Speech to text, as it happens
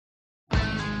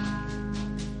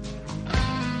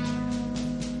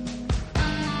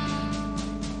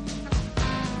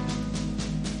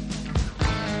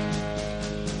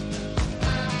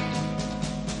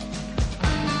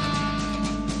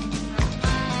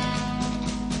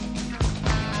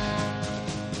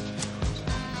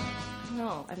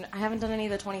I haven't done any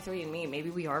of the 23andMe. Maybe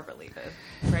we are related,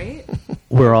 right?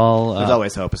 We're all... There's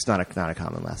always hope. It's not a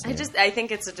common last name. I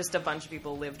think it's just a bunch of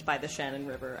people lived by the Shannon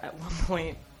River at one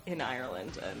point in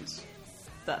Ireland, and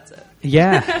that's it.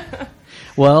 Yeah.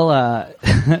 Well,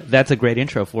 that's a great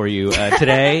intro for you.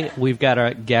 Today, we've got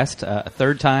our guest, a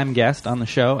third-time guest on the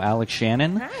show, Alex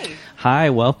Shannon. Hi. Hi,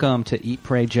 welcome to Eat,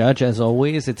 Pray, Judge. As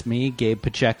always, it's me, Gabe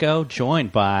Pacheco,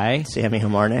 joined by... Sammy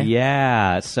Hamarne.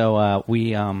 Yeah. So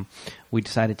we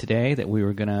decided today that we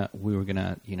were gonna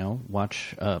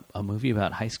watch a movie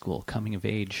about high school, coming of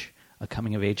age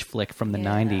flick from the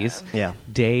 90s. Yeah.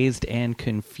 Dazed and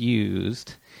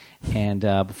Confused. And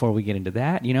before we get into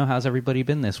that, how's everybody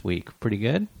been this week? Pretty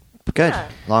good? Good. Yeah.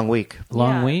 Long week.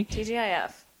 Long week?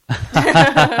 TGIF.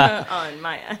 On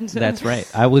my end. That's right.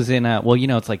 I was in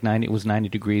it's like 90. It was 90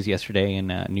 degrees yesterday in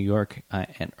New York,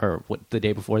 the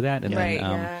day before that, and Right,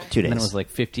 then 2 days. And then it was like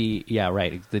 50. Yeah,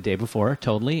 right. The day before,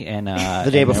 totally, and The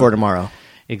day before tomorrow.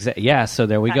 Yeah, so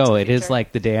there we Back go. to the It is future.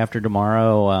 like the day after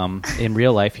tomorrow in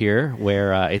real life here,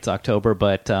 where it's October,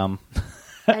 but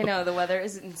I know, the weather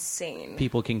is insane.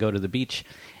 people can go to the beach.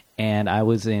 And I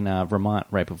was in Vermont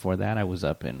right before that. I was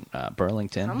up in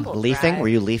Burlington. Humble Leafing? brag. Were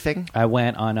you leafing? I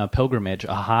went on a pilgrimage,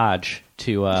 a Hajj,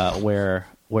 to where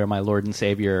my Lord and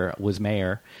Savior was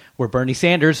mayor, where Bernie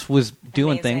Sanders was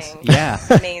doing Amazing. things. Yeah.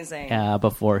 Amazing.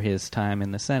 Before his time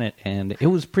in the Senate. And it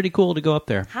was pretty cool to go up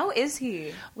there. How is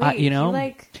he? Wait, He,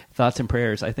 he thoughts and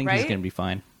prayers. I think he's Right? going to be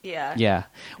fine. yeah. Yeah.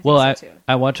 Well, so, too.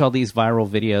 I watch all these viral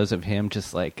videos of him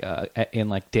just like in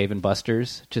like Dave and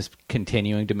Buster's, just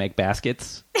continuing to make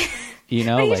baskets. But he just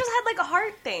had like a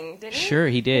heart thing, didn't he? Sure,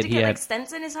 he did. Did He he get had like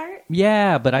stents in his heart?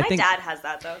 Yeah, but I My think dad has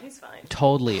that though. He's fine.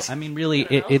 totally. I mean, really, I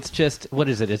don't know. it's just what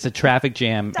is it? It's a traffic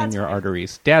jam in Dad's your fine.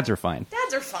 arteries. Dads are fine.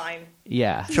 Dads are fine.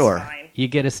 Yeah, He's Sure. fine. You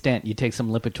get a stent, you take some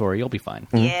Lipitor, you'll be fine.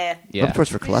 Yeah. Yeah. Of course,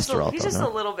 for He's just, cholesterol. he's though, just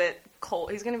no? a little bit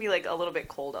cold. He's going to be like a little bit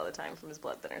cold all the time from his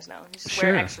blood thinners now. He's just Sure.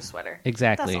 wearing an extra sweater.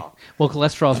 Exactly. That's all. Well,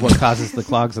 cholesterol is what causes the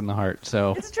clogs in the heart.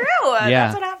 So, It's true. Yeah.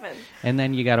 That's what happened. and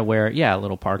then you got to wear a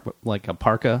little like a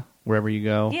parka wherever you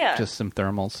go. Yeah. Just some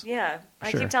thermals. Yeah. I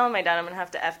Sure. keep telling my dad I'm going to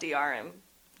have to FDR him.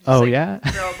 Just, Oh, like, yeah?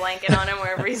 Throw a blanket on him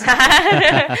wherever he's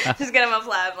at. Just get him a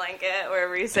flat blanket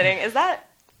wherever he's sitting. Is that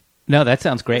No, that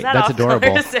sounds great. that That's off color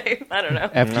adorable. to say? I don't know.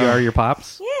 FDR your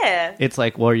pops. Yeah. It's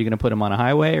like, well, are you going to put him on a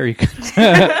highway, or are you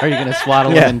going to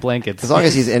swaddle Yeah. him in blankets? As long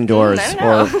as he's indoors I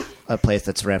don't know. or a place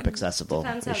that's ramp accessible,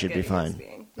 Depends he how should good be he fine. is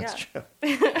being. That's Yeah.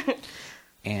 true.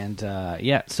 And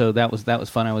so that was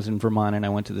fun. I was in Vermont, and I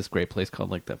went to this great place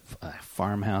called like the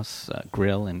Farmhouse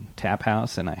Grill and Tap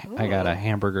House, and I got a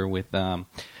hamburger with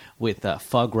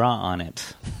foie gras on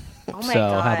it. Oh my So,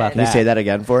 god. how about Can you that? say that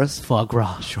again for us? Foie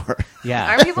gras. Sure. Yeah.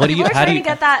 Aren't people, What do you? people are How do trying you? to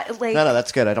get that like No,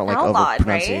 that's good. I don't like outlawed, over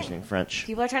pronunciation in French.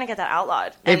 people are trying to get that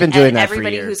outlawed. They've And- been doing and that for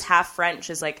everybody years. who's half French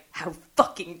is like, how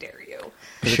fucking dare you?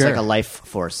 'Cause Sure. It's like a life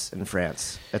force in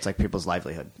France. It's like people's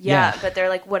livelihood. Yeah, Yeah. but they're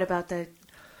like, what about the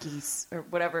geese or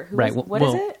whatever? Who Right. is- well, what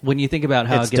is well, it? when you think about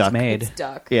how It's it gets duck. made, It's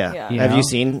duck. Yeah. You Have know? you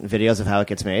seen videos of how it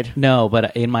gets made? no,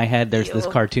 but in my head, there's this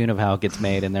Ew. cartoon of how it gets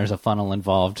made, and there's a funnel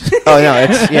involved. Oh no,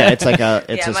 it's like a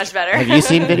it's Yeah, a- much better. Have you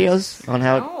seen videos on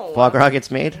how No. foie gras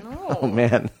gets made? No. Oh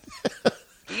man,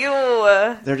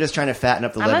 You. they're just trying to fatten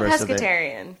up the I'm a liver. So they,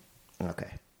 pescatarian, okay,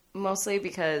 mostly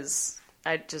because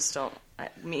I just don't.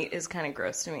 Meat is kind of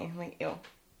gross to me. I'm like, ew,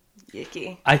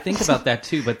 yicky. I think about that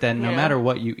too, but then no Yeah. matter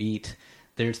what you eat,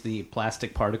 there's the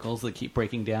plastic particles that keep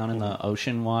breaking down in the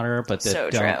ocean water, but that So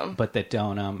don't, true. but that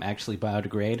don't actually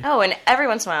biodegrade. Oh, and every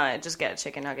once in a while, I just get a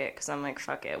chicken nugget because I'm like,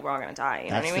 fuck it, we're all gonna die. You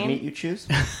that's know the what I meat mean? you choose.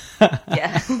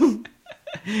 Yeah.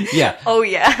 Yeah, Oh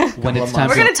yeah. when it's time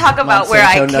We're to gonna talk about where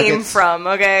I Monsanto came nuggets. from.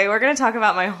 Okay, we're gonna talk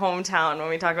about my hometown when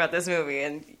we talk about this movie,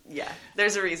 and yeah,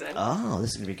 there's a reason. Oh,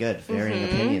 this is gonna be good. Varying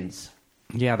opinions.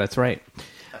 Yeah, that's right.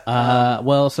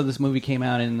 Well, so this movie came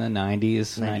out in the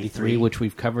 90s, 93, which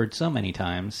we've covered so many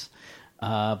times.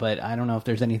 But I don't know if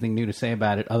there's anything new to say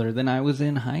about it other than I was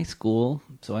in high school.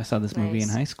 So I saw this movie in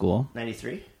Nice. high school.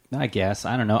 93. I guess.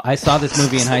 I don't know. I saw this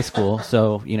movie in high school.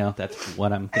 So, that's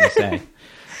what I'm going to say.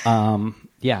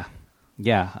 Yeah.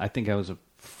 Yeah. I think I was I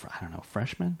don't know,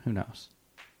 freshman? Who knows?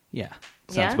 Yeah.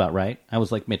 Sounds Yeah? about right. I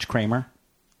was like Mitch Kramer.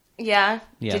 Yeah.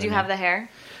 Yeah, Did you the have name. the hair?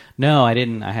 No, I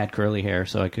didn't. I had curly hair,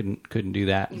 so I couldn't do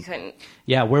that. You couldn't.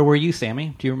 Yeah, where were you,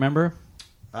 Sammy? Do you remember?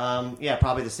 Yeah,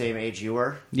 probably the same age you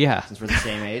were, Yeah, since we're the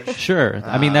same age. sure.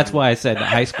 I mean, that's why I said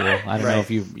high school. I don't know Right.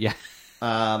 if you. Yeah.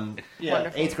 Yeah,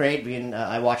 Wonderful. 8th grade.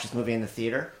 I watched this movie in the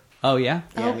theater. Oh yeah.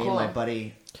 Yeah, Oh, me and cool. my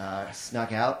buddy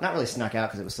snuck out. Not really snuck out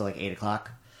because it was still like 8 o'clock.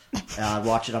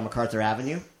 Watched it on MacArthur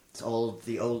Avenue. It's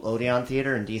the old Odeon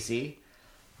Theater in D.C.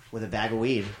 with a bag of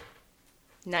weed.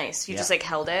 Nice. You Yeah. just like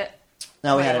held it.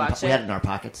 No, we when had you it watched in our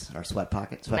pockets, our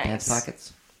sweatpants Nice.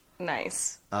 pockets.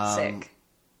 Nice. Um, Sick.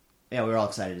 Yeah, we were all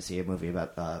excited to see a movie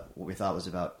about what we thought was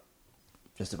about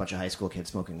just a bunch of high school kids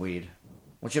smoking weed,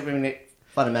 which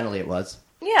fundamentally it was.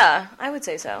 Yeah, I would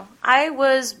say so. I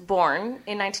was born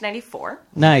in 1994.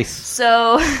 Nice.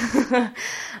 So,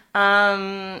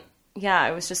 yeah,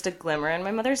 it was just a glimmer in my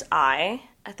mother's eye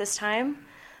at this time.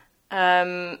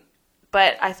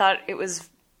 But I thought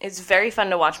it's very fun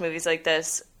to watch movies like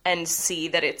this and see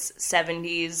that it's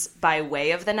 70s by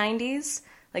way of the 90s.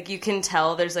 Like, you can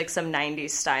tell there's, like, some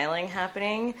 90s styling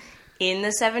happening in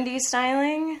the 70s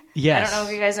styling. Yes. I don't know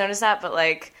if you guys noticed that, but,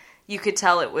 like, you could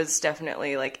tell it was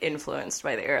definitely, like, influenced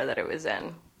by the era that it was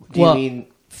in. Do you mean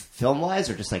film-wise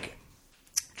or just, like,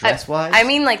 dress-wise? I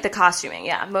mean, like, the costuming,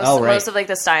 yeah. Right. Most of, like,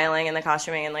 the styling and the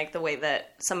costuming and, like, the way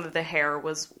that some of the hair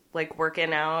was, like,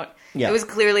 working out. Yeah. It was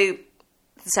clearly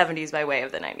the 70s by way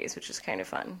of the 90s, which is kind of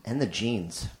fun. And the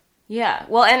jeans. Yeah.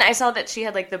 Well, and I saw that she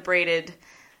had, like, the braided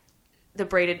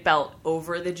belt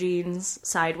over the jeans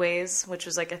sideways, which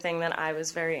was, like, a thing that I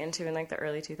was very into in, like, the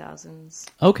early 2000s.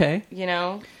 Okay. You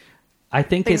know? I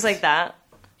think Things like that.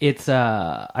 It's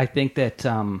I think that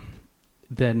the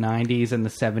 90s and the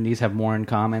 70s have more in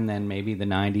common than maybe the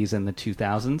 90s and the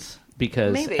 2000s,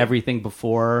 because Maybe. everything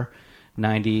before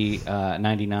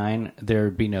 99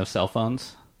 there'd be no cell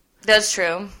phones. That's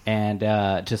true. And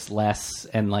just less,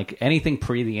 and like anything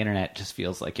pre the internet just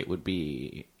feels like it would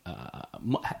be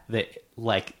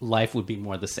like life would be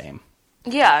more the same.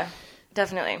 Yeah,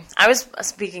 definitely. I was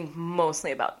speaking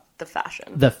mostly about the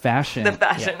fashion. The fashion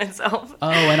Yeah. Itself. Oh,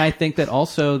 and I think that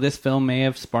also this film may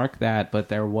have sparked that, but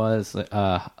there was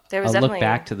a look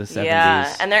back to the 70s.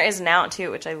 Yeah, and there is now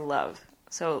too, which I love.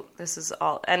 So this is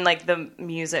all, and like the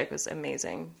music was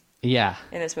amazing. Yeah,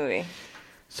 in this movie.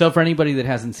 So for anybody that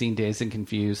hasn't seen Dazed and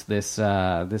Confused, this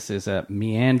is a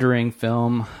meandering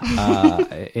film.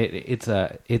 It's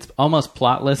almost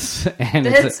plotless, and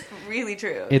it's really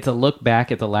true. It's a look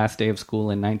back at the last day of school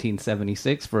in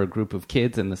 1976 for a group of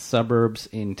kids in the suburbs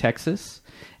in Texas,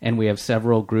 and we have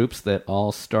several groups that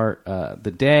all start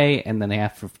the day, and then they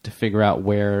have to figure out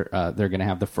where they're going to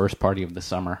have the first party of the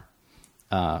summer.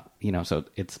 So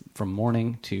it's from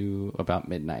morning to about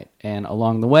midnight. And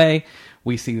along the way,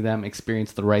 we see them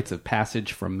experience the rites of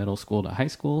passage from middle school to high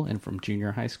school and from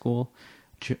junior high school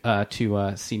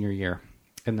to senior year.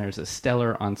 And there's a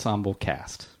stellar ensemble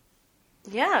cast.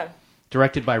 Yeah.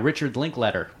 Directed by Richard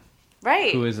Linklater.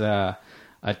 Right. Who is a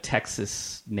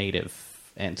Texas native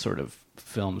and sort of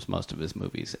films most of his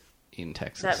movies in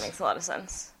Texas. That makes a lot of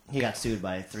sense. He got sued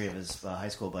by 3 of his high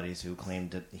school buddies who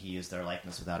claimed that he used their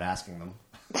likeness without asking them.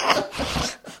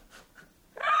 It's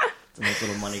a nice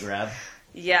little money grab.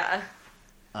 Yeah.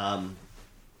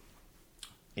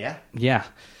 Yeah? Yeah.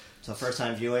 So first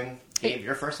time viewing. Gabe,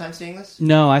 your first time seeing this?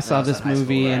 No, I saw this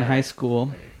movie in high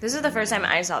school. This is the first time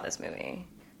I saw this movie,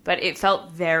 but it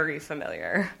felt very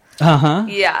familiar. Uh-huh.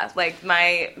 Yeah, like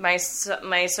my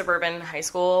suburban high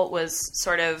school was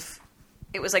sort of,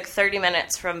 it was like 30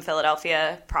 minutes from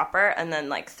Philadelphia proper, and then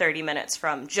like 30 minutes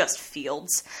from just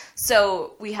fields.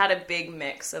 So we had a big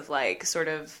mix of like sort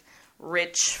of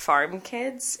rich farm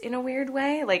kids in a weird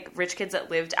way, like rich kids that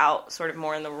lived out sort of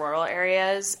more in the rural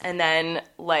areas, and then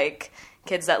like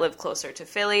kids that lived closer to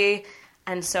Philly.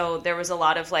 And so there was a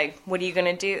lot of like, what are you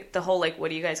going to do? The whole like,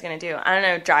 what are you guys going to do? I don't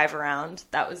know, drive around.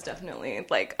 That was definitely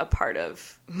like a part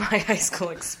of my high school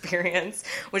experience,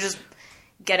 which is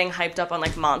getting hyped up on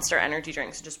like Monster energy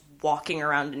drinks and just walking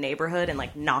around a neighborhood and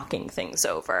like knocking things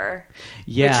over.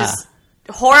 Yeah. Which is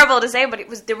horrible to say,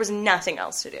 but there was nothing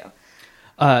else to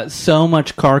do. So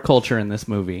much car culture in this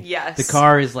movie. Yes. The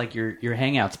car is like your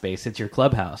hangout space. It's your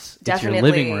clubhouse. Definitely. It's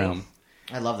your living room.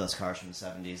 I love those cars from the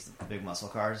 70s, the big muscle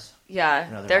cars.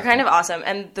 Yeah, they're kind of awesome.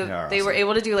 And they were awesome.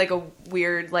 able to do like a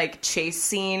weird like chase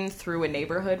scene through a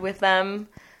neighborhood with them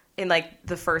in like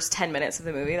the first 10 minutes of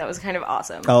the movie. That was kind of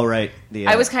awesome. Oh, right.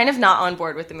 I was kind of not on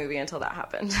board with the movie until that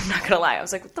happened. I'm not gonna lie. I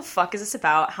was like, what the fuck is this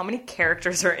about? How many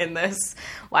characters are in this?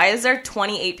 Why is there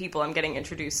 28 people I'm getting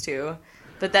introduced to?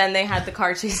 But then they had the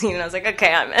car chase scene and I was like,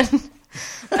 okay, I'm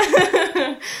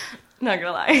in. Not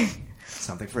gonna lie.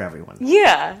 Something for everyone.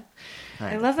 Yeah.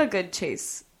 Right. I love a good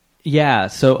chase. Yeah,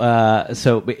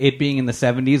 so it being in the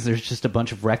 70s, there's just a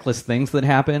bunch of reckless things that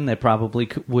happen that probably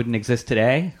wouldn't exist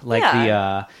today. Like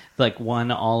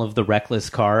all of the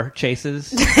reckless car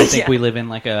chases. I think we live in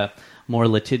like a more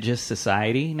litigious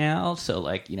society now. So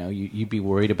like, you'd be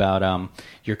worried about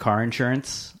your car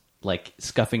insurance, like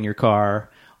scuffing your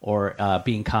car or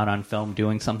being caught on film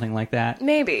doing something like that.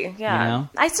 Maybe, yeah.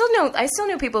 I still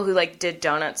know people who like did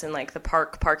donuts in like the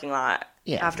parking lot.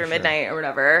 Yeah, after midnight or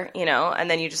whatever, and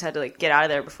then you just had to like get out of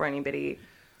there before anybody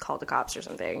called the cops or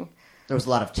something. There was a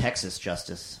lot of Texas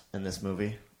justice in this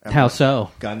movie. How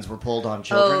so? Guns were pulled on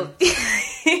children.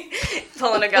 Oh,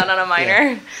 pulling a gun on a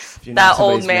minor. Yeah. That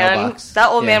old man. Mailbox. That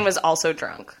old man was also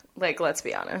drunk. Like, let's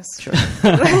be honest. Sure.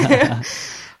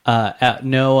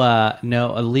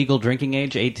 No illegal drinking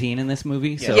age, 18 in this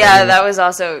movie. So Yeah, that was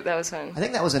fun. I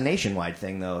think that was a nationwide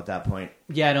thing, though, at that point.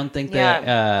 Yeah, I don't think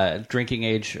that drinking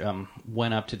age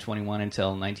went up to 21 until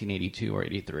 1982 or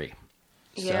 83.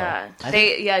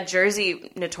 Yeah,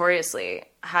 Jersey notoriously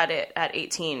had it at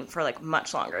 18 for like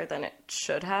much longer than it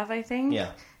should have, I think.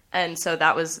 Yeah. And so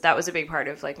that was a big part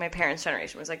of like my parents'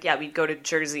 generation was like, yeah, we'd go to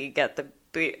Jersey, get the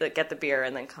beer,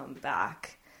 and then come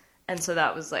back. And so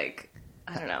that was like,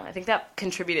 I don't know. I think that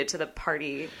contributed to the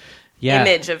party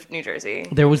image of New Jersey.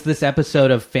 There was this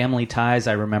episode of Family Ties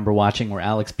I remember watching where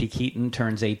Alex P. Keaton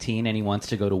turns 18 and he wants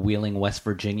to go to Wheeling, West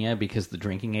Virginia because the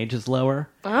drinking age is lower.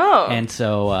 Oh. And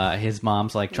so his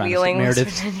mom's like trying Wheeling,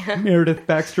 to... Meredith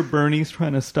Baxter Burney's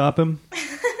trying to stop him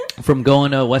from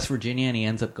going to West Virginia, and he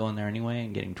ends up going there anyway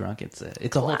and getting drunk. It's a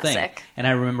whole thing. And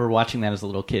I remember watching that as a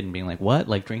little kid and being like, what?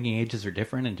 Like drinking ages are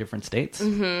different in different states?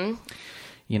 Mm-hmm.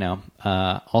 You know,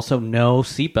 also no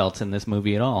seatbelts in this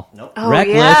movie at all. Nope. Oh,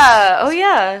 Reckless. yeah. Oh,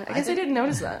 yeah. I guess I didn't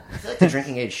notice that. I feel like the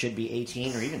drinking age should be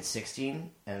 18 or even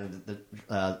 16, and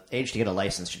the age to get a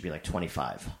license should be like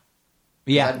 25.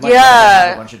 Yeah. I'd much rather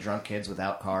have a bunch of drunk kids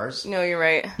without cars. No, you're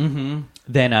right. Mm-hmm.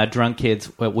 Then drunk kids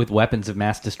with weapons of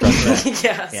mass destruction.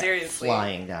 Yeah, seriously.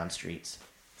 Flying down streets.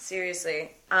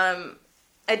 Seriously.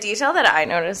 A detail that I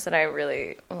noticed that I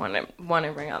really want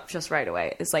to bring up just right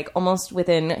away is like almost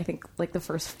within, I think, like the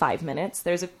first 5 minutes,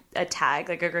 there's a tag,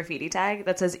 like a graffiti tag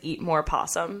that says "Eat more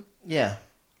possum," Yeah.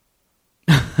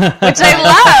 which I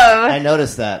love. I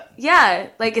noticed that. Yeah,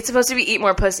 like it's supposed to be "Eat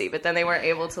more pussy," but then they weren't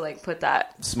able to like put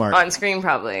that Smart. on screen,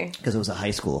 probably. Because it was a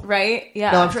high school. Right?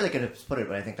 Yeah. No, I'm sure they could have put it,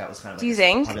 but I think that was kind of like Do you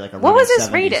think? probably like a What was Roman this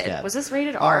 70s rated? dad. Was this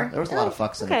rated R? There was a lot of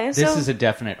fucks in it. Okay, This so is a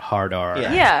definite hard R.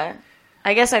 Yeah. yeah.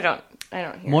 I guess I don't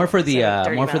hear More for the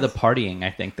dirty more for the mouth. partying,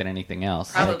 I think, than anything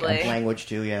else. Probably. And language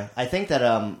too, yeah. I think that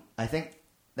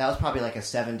that was probably like a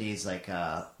 70s like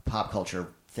pop culture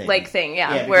thing.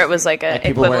 Yeah, where because, it was like a like,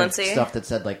 people wearing equivalency. stuff that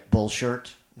said like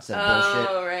bullshirt instead of bullshit.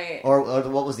 Oh, right. Or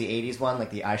what was the 80s one?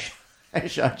 Like the I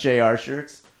shot JR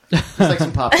shirts. Just like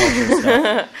some pop culture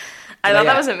stuff. I thought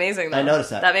that was amazing, though. I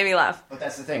noticed that. That made me laugh. But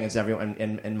that's the thing, is everyone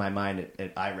in my mind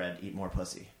I read "Eat More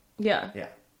Pussy." Yeah. Yeah.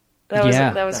 That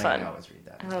was I fun. always read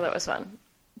that. I thought that was fun.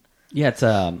 Yeah, it's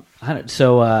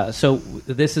so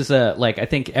this is like I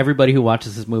think everybody who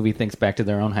watches this movie thinks back to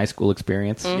their own high school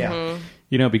experience. Mm-hmm. Yeah.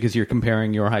 You know, because you're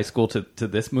comparing your high school to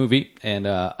this movie, and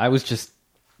I was just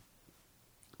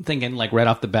thinking like right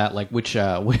off the bat, like which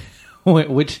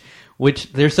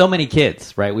there's so many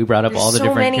kids, right? We brought up all the so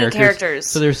different many characters.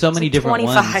 So there's so many like different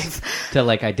 25. ones to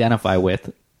like identify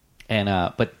with. And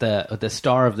but the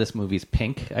star of this movie is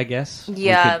Pink, I guess.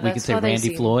 Yeah, we could that's say what I Randy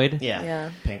see. Floyd.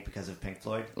 Yeah. Pink because of Pink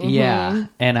Floyd. Yeah,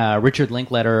 and Richard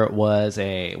Linklater was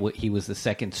the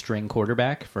second string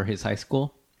quarterback for his high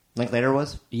school. Linklater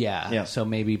was? Yeah. So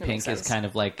maybe That Pink makes is sense. kind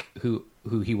of like who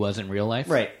he was in real life.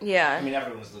 Right. Yeah. I mean,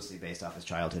 everyone was loosely based off his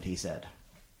childhood, he said.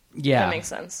 Yeah, That makes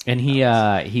sense. And he's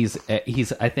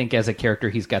I think as a character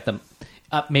he's got the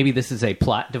maybe this is a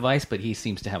plot device, but he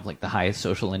seems to have like the highest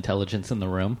social intelligence in the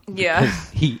room. Yeah. because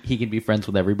he can be friends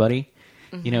with everybody.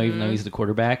 You know, even though he's the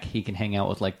quarterback, he can hang out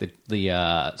with like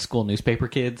the school newspaper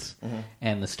kids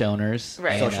and the stoners.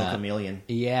 Right. And, Social chameleon.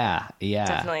 Yeah.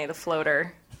 Definitely the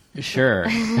floater. Sure.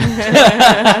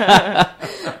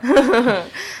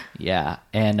 Yeah,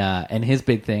 and his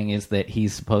big thing is that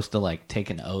he's supposed to like take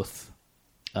an oath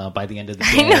by the end of the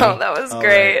day. I know, that was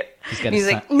great. right.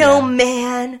 He's like, no,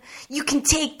 man, you can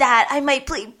take that. I might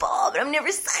play ball, but I'm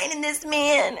never signing this,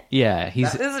 man. Yeah,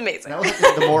 he's This is amazing. That was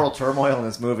like the moral turmoil in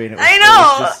this movie. And it was, I It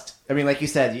know! was just, I mean, like you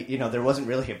said, you know, there wasn't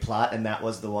really a plot, and that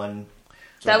was the one.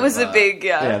 That was the big,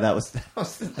 Yeah, that was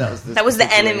the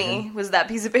enemy, was that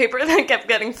piece of paper that kept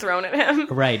getting thrown at him.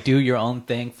 right. Do your own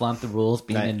thing, flaunt the rules,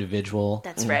 be an Right. individual.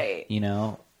 That's right. You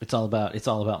know, it's all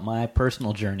about my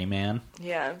personal journey, man.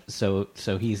 Yeah. So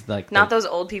he's like Not those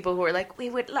old people who are like, we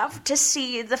would love to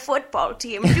see the football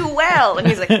team do well. And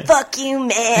he's like, fuck you,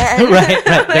 man. right.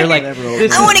 They're like,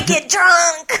 this I is, want to get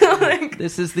drunk. Like,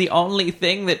 this is the only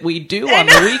thing that we do on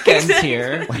the weekends exactly.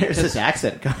 here. Where's this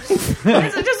accent going?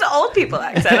 it's just an old people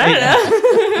accent. I don't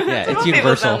know. Yeah, That's it's what people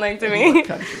universal. sound like to me.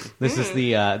 This is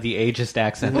the ageist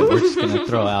accent that we're just going to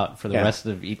throw out for the Yeah. rest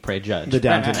of Eat, Pray, Judge. The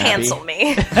Downton Abbey. Cancel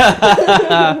me.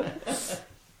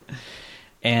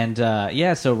 And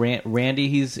so Randy,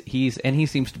 he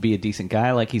seems to be a decent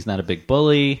guy. Like he's not a big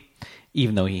bully,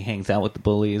 even though he hangs out with the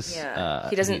bullies. Yeah.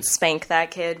 He doesn't spank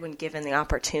that kid when given the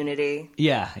opportunity.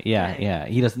 Yeah.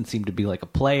 He doesn't seem to be like a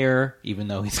player, even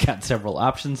though he's got several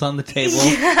options on the table.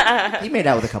 He made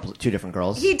out with two different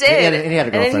girls. He did. He had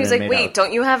a girlfriend. And then he was like, wait,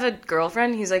 don't you have a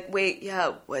girlfriend? He's like, wait,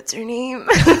 yeah, what's her name?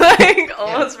 Like,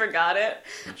 almost forgot it.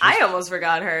 I almost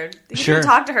forgot her. He didn't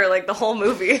talk to her like the whole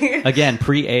movie. Again,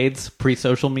 pre-AIDS,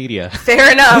 pre-social media.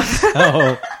 Fair enough.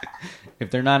 So, if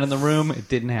they're not in the room, it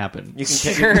didn't happen. You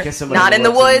can get somebody not in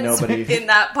the woods. Nobody... In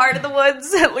that part of the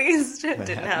woods, at least. It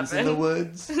didn't happen. In the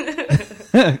woods.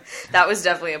 That was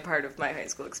definitely a part of my high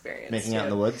school experience. Making out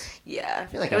in the woods? Yeah. I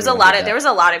feel like there was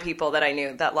a lot of people that I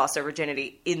knew that lost their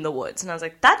virginity in the woods. And I was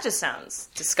like, that just sounds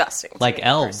disgusting. Like me,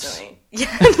 elves. Personally.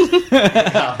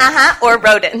 Yeah. Or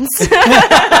rodents.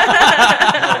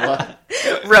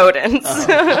 Rodents.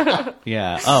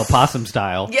 Yeah. Oh, possum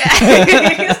style. Yeah,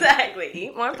 exactly.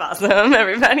 Eat more possum,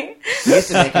 everybody. We used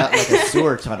to make out in like a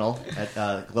sewer tunnel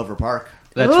at Glover Park.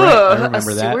 That's right. I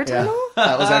remember a that. sewer tunnel? Yeah.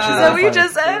 That was actually Is that what you funny.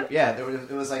 just said? Yeah,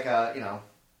 it was like a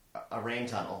rain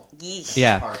tunnel. Yeesh.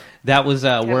 Yeah, that was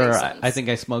where makes sense. I think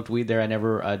I smoked weed there. I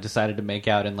never decided to make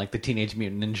out in like the Teenage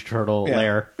Mutant Ninja Turtle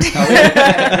lair. We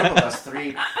had a group of us,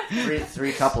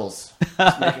 three couples,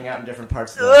 just making out in different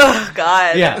parts of the Oh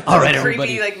God! Yeah, all right, creepy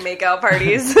everybody. like make-out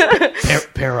parties.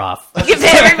 pair off.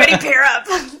 Everybody pair up.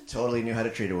 Totally knew how to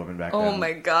treat a woman back then. Oh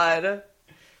my God!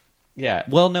 Yeah,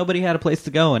 well, nobody had a place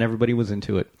to go, and everybody was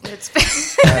into it. It's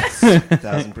That's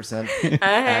 1,000%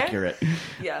 accurate.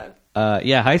 yeah.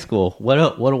 Yeah, high school. What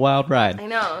a wild ride. I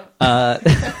know.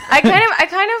 I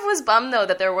kind of was bummed though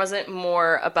that there wasn't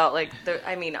more about like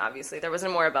obviously there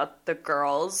wasn't more about the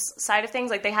girls' side of things.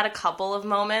 Like they had a couple of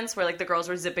moments where like the girls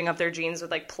were zipping up their jeans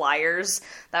with like pliers.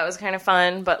 That was kind of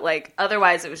fun, but like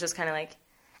otherwise it was just kind of like,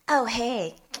 oh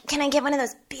hey, can I get one of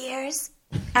those beers?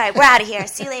 All right, we're out of here.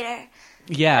 See you later.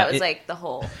 Yeah, That was like the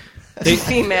whole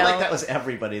female. I feel like that was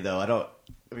everybody though. I don't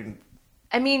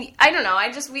know.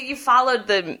 You followed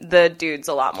the dudes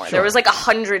a lot more. Sure. There was like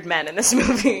 100 men in this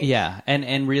movie. Yeah,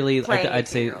 and really, I'd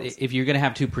say 18-year-olds. if you're gonna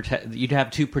have you'd have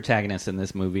two protagonists in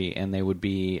this movie, and they would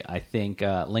be, I think,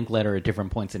 Linklater at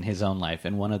different points in his own life,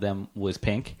 and one of them was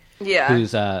Pink, Yeah.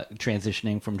 who's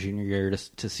transitioning from junior year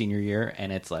to senior year,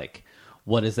 and it's like,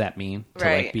 what does that mean to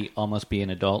Right. like almost be an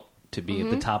adult, to be at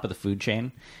the top of the food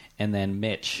chain? And then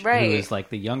Mitch, Right. who is like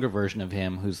the younger version of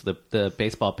him, who's the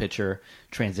baseball pitcher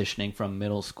transitioning from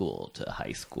middle school to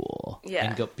high school.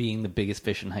 Yeah. And being the biggest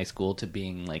fish in high school to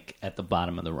being like at the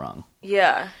bottom of the rung.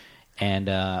 Yeah. And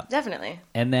Definitely.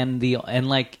 and then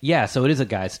so it is a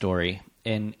guy's story.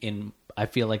 And I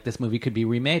feel like this movie could be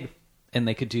remade. And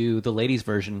they could do the ladies'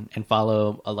 version and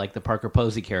follow like the Parker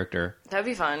Posey character. That'd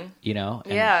be fun. You know?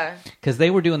 Yeah. Because they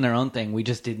were doing their own thing. We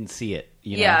just didn't see it.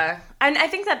 You know? Yeah. And I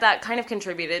think that kind of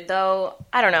contributed, though.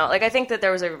 I don't know. Like, I think that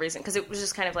there was a reason. Because it was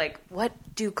just kind of like, what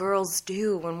do girls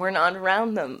do when we're not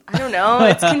around them? I don't know.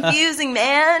 It's confusing,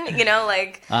 man. You know,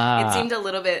 like, it seemed a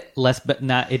little bit... Less, but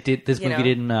not. It did. This movie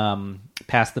didn't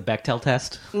pass the Bechdel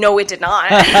test. No, it did not.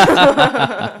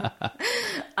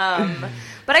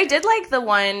 But I did like the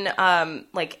one,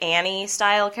 like,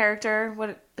 Annie-style character.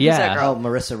 Who's that girl? Oh,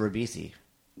 Marissa Ribisi.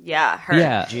 Yeah, her.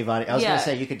 Yeah. Giovanni. I was Yeah. going to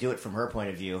say you could do it from her point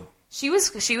of view. She was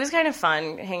kind of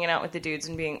fun hanging out with the dudes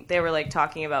and they were like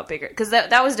talking about bigger, because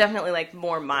that was definitely like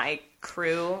more my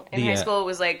crew in high school. It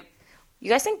was like, you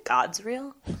guys think God's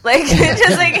real? Like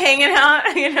just like hanging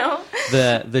out, you know?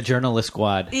 The journalist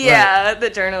squad. Yeah, the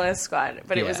journalist squad.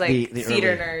 But it Yeah. was like The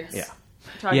theater early- nerds. Yeah.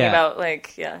 Talking Yeah. about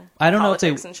like I don't know if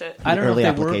politics they and shit. I don't know Early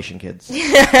if they application kids.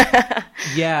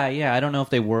 Yeah. I don't know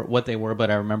if they were what they were, but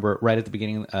I remember right at the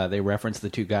beginning they referenced the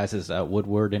two guys as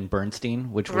Woodward and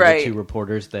Bernstein, which were Right. the two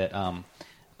reporters that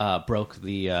broke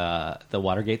the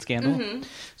Watergate scandal. Mm-hmm.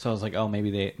 So I was like, oh,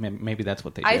 maybe that's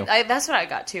what they do. I that's what I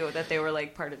got too, that they were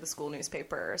like part of the school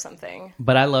newspaper or something.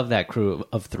 But I love that crew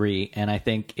of three, and I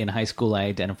think in high school I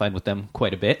identified with them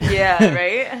quite a bit. Yeah,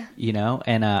 right? You know,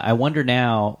 and I wonder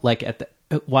now, like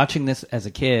watching this as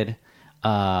a kid.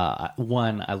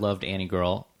 One, I loved Annie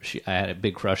Girl. I had a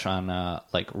big crush on a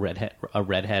redhead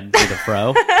with a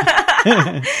fro.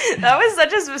 That was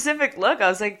such a specific look. I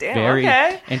was like, damn,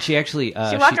 okay. And she actually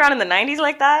She walked around in the 90s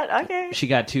like that? Okay.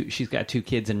 She's got two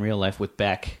kids in real life with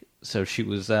Beck. So she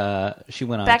was she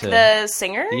went on Beck to the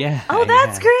singer? Yeah. Oh,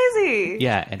 that's yeah. crazy.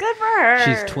 Yeah, and good for her.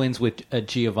 She's twins with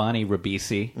Giovanni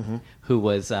Ribisi, who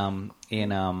was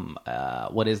in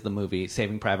what is the movie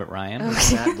Saving Private Ryan?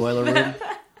 That boiler room.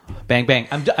 Bang bang!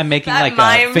 I'm making that like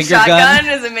mime a finger shotgun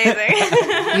gun. is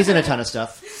amazing. He's in a ton of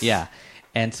stuff. Yeah,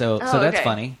 and so that's okay.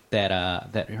 funny that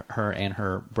her and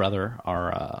her brother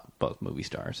are both movie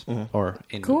stars or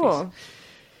in Cool. movies.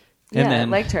 Yeah, And then,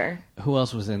 I liked her. Who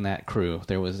else was in that crew?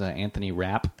 There was Anthony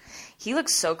Rapp. He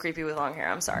looks so creepy with long hair.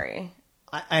 I'm sorry.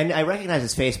 I recognize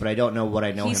his face, but I don't know what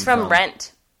I know He's him from from.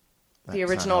 Rent. The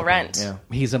original Rent. Yeah.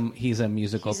 He's a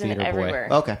musical He's in theater boy. everywhere.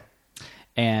 Okay.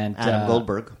 And Adam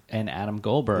Goldberg. And Adam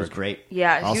Goldberg. He was great.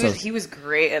 Yeah, Also, he was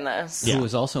great in this. Who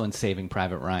was also in Saving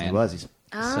Private Ryan. he was.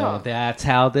 So that's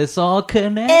how this all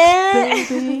connects,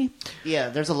 baby. Yeah,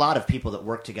 there's a lot of people that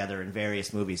work together in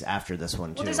various movies after this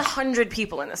one, too. Well, there's 100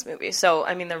 people in this movie, so,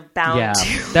 I mean, they're bound Yeah,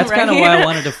 to. that's right? kind of why I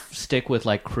wanted to stick with,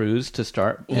 like, crews to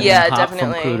start. And Yeah, then hop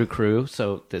definitely. from crew to crew,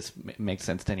 so this makes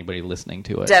sense to anybody listening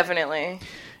to it. Definitely.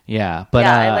 Yeah, but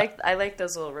I like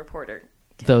those little reporter.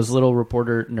 those little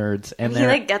reporter nerds. And He,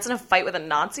 like, gets in a fight with a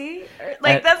Nazi?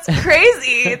 Like, that's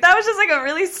crazy. That was just, like, a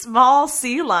really small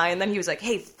C line. Then he was like,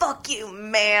 hey, fuck you,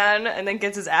 man. And then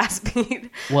gets his ass beat.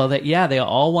 Well, they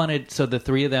all wanted, so the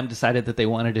three of them decided that they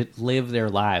wanted to live their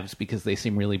lives because they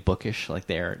seem really bookish, like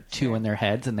they're two in their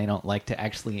heads and they don't like to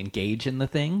actually engage in the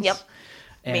things. Yep.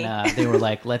 And they were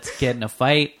like, let's get in a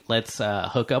fight, let's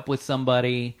hook up with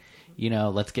somebody,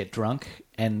 let's get drunk.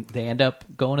 And they end up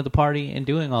going to the party and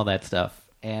doing all that stuff.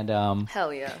 And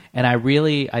Hell yeah. And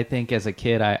I think as a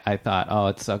kid, I thought, oh,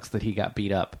 it sucks that he got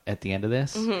beat up at the end of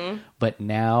this. Mm-hmm. But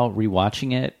now,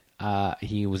 rewatching it,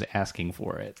 he was asking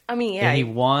for it. I mean, yeah. And he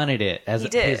wanted it as he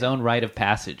did. his own rite of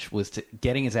passage.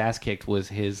 Getting his ass kicked was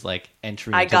his, like,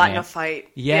 entry I into got in a fight.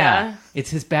 Yeah. It's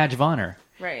his badge of honor.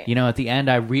 Right. At the end,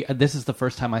 this is the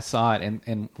first time I saw it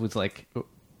and was like,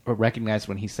 or recognized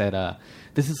when he said,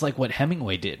 this is like what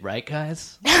Hemingway did, right,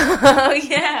 guys? Oh,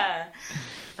 yeah.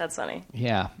 That's funny.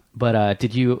 Yeah. But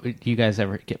did you guys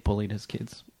ever get bullied as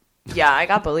kids? Yeah, I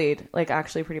got bullied, like,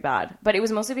 actually pretty bad. But it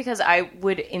was mostly because I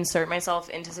would insert myself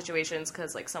into situations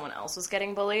because, like, someone else was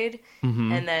getting bullied.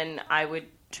 Mm-hmm. And then I would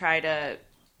try to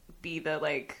be the,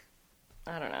 like,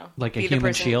 I don't know. Like be a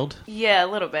human shield? Yeah, a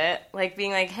little bit. Like,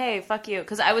 being like, hey, fuck you.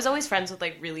 Because I was always friends with,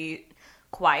 like, really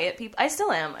quiet people. I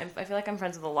still am. I feel like I'm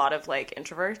friends with a lot of, like,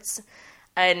 introverts.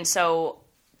 And so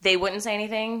they wouldn't say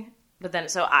anything. But then,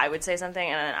 so I would say something,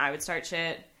 and then I would start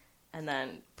shit, and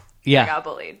then I got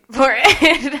bullied for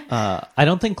it. I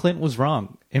don't think Clint was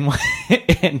wrong,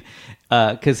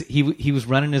 because he was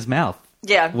running his mouth.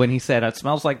 Yeah. When he said, it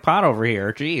smells like pot over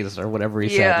here, jeez, or whatever he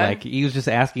said. Like, he was just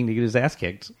asking to get his ass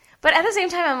kicked. But at the same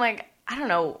time, I'm like, I don't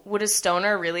know, would a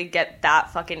stoner really get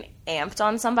that fucking amped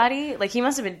on somebody? Like, he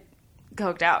must have been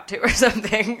coked out, too, or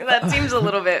something. That seems a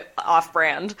little bit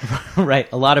off-brand.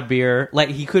 Right, a lot of beer. Like,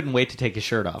 he couldn't wait to take his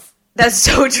shirt off. That's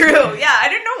so true. Yeah, I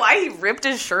didn't know why he ripped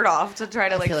his shirt off to try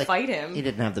to, like fight him. He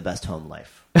didn't have the best home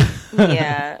life.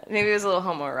 Yeah, maybe it was a little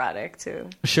homoerotic, too.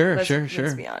 Sure.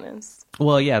 Let's be honest.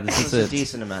 Well, yeah, this is There's a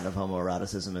decent amount of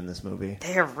homoeroticism in this movie.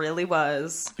 There really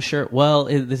was. Sure. Well,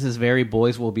 this is very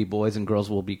boys will be boys and girls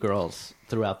will be girls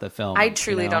throughout the film. I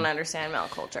truly don't understand male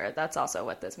culture. That's also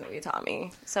what this movie taught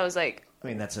me. So I was like, I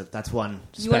mean, that's one.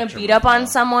 You want to beat up on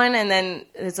someone, and then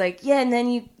it's like, yeah, and then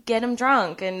you get them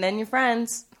drunk, and then you're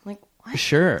friends. I'm like, what?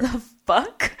 Sure. The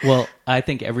fuck? Well, I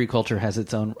think every culture has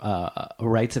its own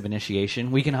rites of initiation.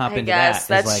 We can hop into guess,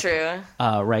 that. That's true.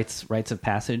 Rites of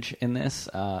passage in this.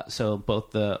 So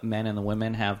both the men and the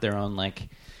women have their own like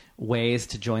ways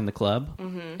to join the club,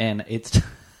 and it's.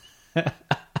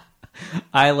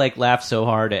 I like laugh so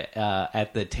hard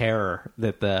at the terror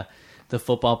that the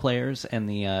football players and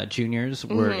the juniors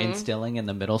were instilling in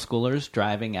the middle schoolers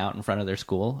driving out in front of their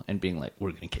school and being like,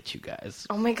 we're going to get you guys.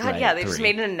 Oh my God, yeah. They just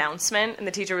made an announcement and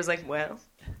the teacher was like, well.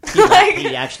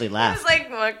 He actually laughed. He was like,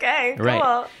 okay, cool.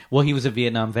 Right. Well, he was a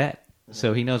Vietnam vet,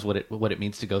 so he knows what it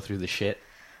means to go through the shit.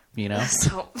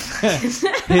 So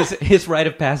his rite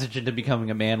of passage into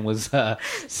becoming a man was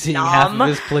seeing half of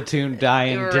his platoon die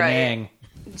in Da Nang.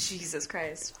 Jesus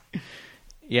Christ.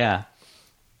 Yeah.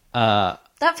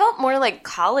 That felt more like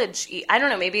college. I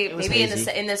don't know. Maybe in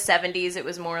the 70s it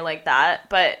was more like that.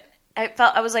 But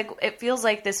I was like, it feels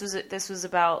like this was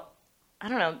about. I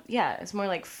don't know. Yeah, it's more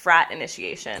like frat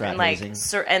initiation and like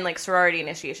sorority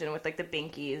initiation with like the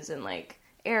binkies and like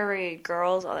air raid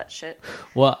girls, all that shit.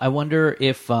 Well, I wonder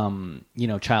if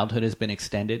childhood has been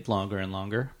extended longer and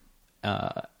longer.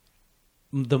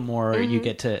 The more you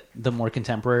get to, the more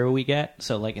contemporary we get.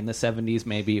 So, like in the 70s,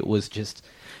 maybe it was just,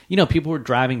 people were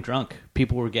driving drunk.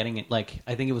 People were getting it. Like,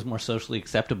 I think it was more socially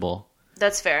acceptable.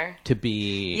 That's fair. To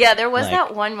be. Yeah, there was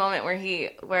that one moment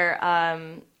where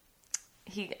I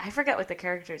forget what the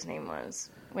character's name was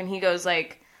when he goes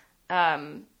like,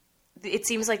 it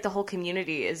seems like the whole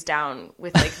community is down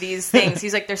with like these things.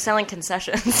 He's like, they're selling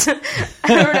concessions.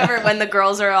 I remember when the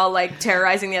girls are all like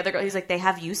terrorizing the other girl. He's like, they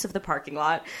have use of the parking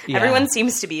lot. Yeah. Everyone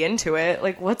seems to be into it.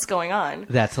 Like, what's going on?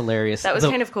 That's hilarious. That was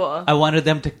kind of cool. I wanted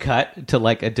them to cut to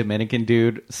like a Dominican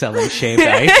dude selling shaved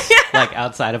ice, like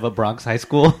outside of a Bronx high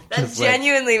school. That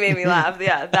genuinely made me laugh.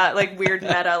 Yeah, that like weird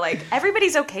meta. Like,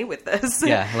 everybody's okay with this.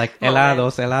 Yeah, like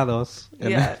helados.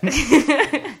 Yeah.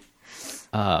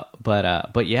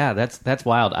 But yeah, that's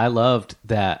wild. I loved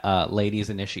that lady's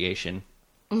initiation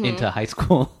into high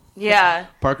school. Yeah.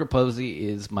 Parker Posey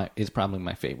is probably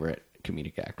my favorite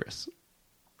comedic actress.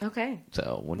 Okay.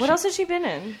 So what else has she been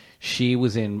in? She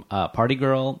was in Party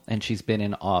Girl, and she's been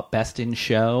in Best in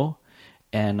Show,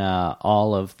 and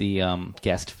all of the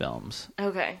guest films.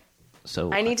 Okay.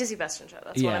 So I need to see Best in Show.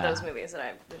 That's one of those movies that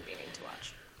I've been meaning to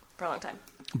watch for a long time.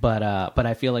 But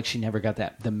I feel like she never got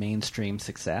the mainstream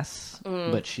success.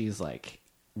 But she's like,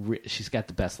 she's got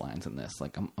the best lines in this.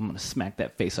 Like, I'm gonna smack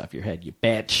that face off your head, you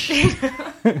bitch.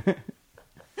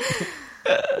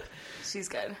 She's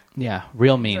good. Yeah,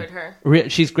 real mean. Enjoyed her.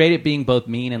 She's great at being both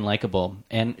mean and likable,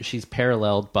 and she's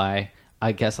paralleled by,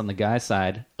 I guess, on the guy's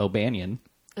side, O'Banion.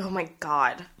 Oh my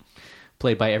god.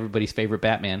 Played by everybody's favorite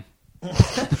Batman.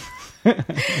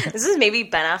 This is maybe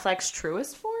Ben Affleck's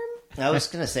truest form. I was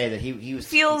going to say that he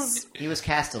was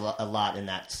cast a lot in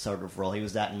that sort of role. He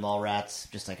was that in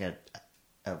Mallrats, just like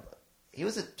he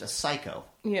was a psycho.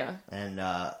 Yeah. And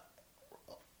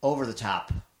over the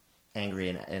top, angry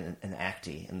and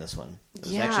acty in this one. It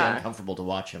was actually uncomfortable to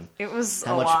watch him. It was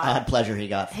how much odd pleasure he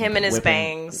got from him and his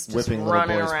bangs whipping just little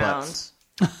running boys' around. Butts.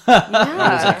 Yeah.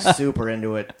 He was like super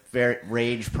into it. Very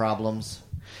rage problems.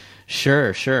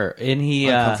 Sure. And he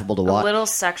uncomfortable to watch. A little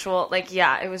sexual,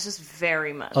 it was just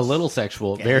very much a little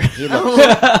sexual. Yeah, very. He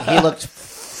looked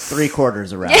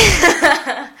 3/4 around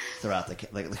throughout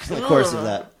the course of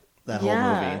that whole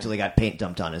movie until he got paint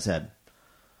dumped on his head.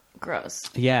 Gross.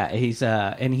 Yeah, he's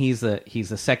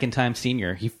a second time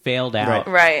senior. He failed out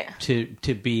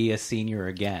to be a senior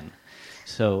again.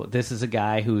 So this is a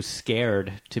guy who's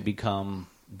scared to become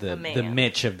the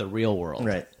Mitch of the real world.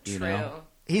 Right. You know?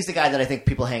 He's the guy that I think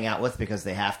people hang out with because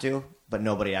they have to, but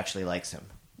nobody actually likes him.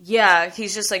 Yeah,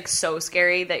 he's just like so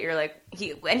scary that you're like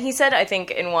he said, I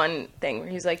think, in one thing where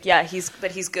he's like, yeah, he's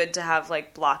good to have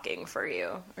like blocking for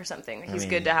you or something. He's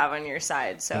good to have on your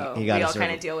side, so we all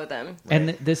kind of deal with him. And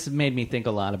this made me think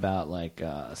a lot about like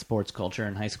sports culture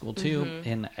in high school too.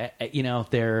 And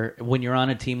when you're on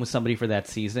a team with somebody for that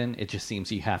season, it just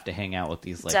seems you have to hang out with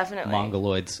these like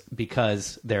mongoloids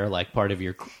because they're like part of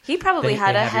your. He probably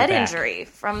had a head injury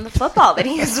from the football that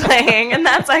he was playing, and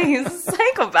that's why he's a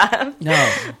psychopath. No.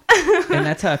 And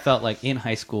that's how I felt like in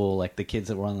high school, like the kids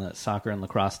that were on the soccer and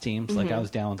lacrosse teams, like I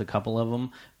was down with a couple of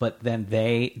them, but then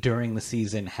they, during the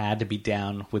season, had to be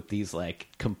down with these like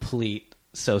complete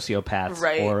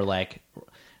sociopaths or like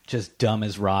just dumb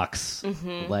as rocks,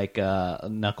 like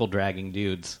knuckle dragging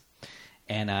dudes.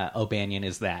 And O'Banion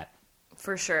is that.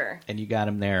 For sure. And you got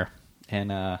him there.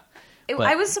 And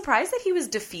I was surprised that he was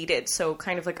defeated so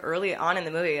kind of like early on in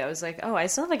the movie. I was like, oh, I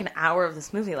still have like an hour of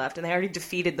this movie left, and they already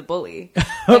defeated the bully.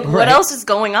 Like, what else is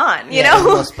going on? You know? In the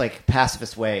most like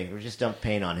pacifist way. We just dump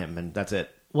paint on him, and that's it.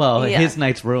 Well, his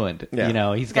night's ruined. Yeah. You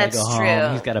know, he's got to go home.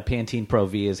 True. He's got a Pantene Pro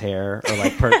V his hair, or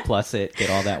like Pert Plus it, get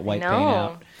all that white paint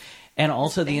out. And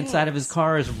also the inside of his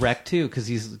car is wrecked too because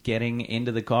he's getting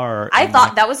into the car. I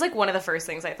thought that was like one of the first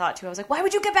things I thought too. I was like, why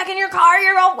would you get back in your car?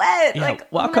 You're all wet. Yeah,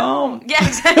 like, walk home. Yeah,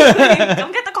 exactly.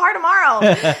 Come get the car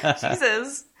tomorrow.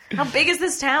 Jesus. How big is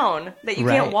this town that you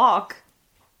can't walk?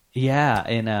 Yeah,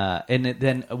 and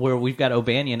then where we've got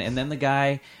O'Banion, and then the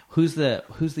guy who's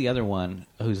the other one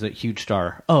who's a huge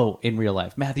star. Oh, in real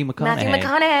life, Matthew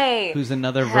McConaughey, who's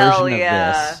another version of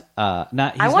this. He's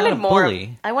not a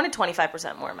bully. I wanted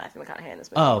 25% more Matthew McConaughey in this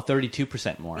movie. Oh,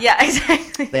 32% more. Yeah,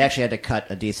 exactly. They actually had to cut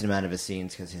a decent amount of his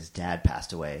scenes because his dad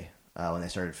passed away when they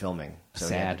started filming. So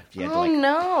sad. He had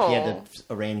to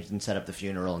arrange and set up the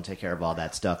funeral and take care of all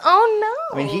that stuff. Oh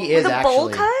no! I mean, he is with a actually bowl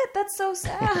cut. That's so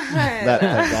sad.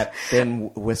 that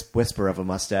thin whisper of a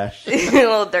mustache, a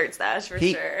little dirt stash for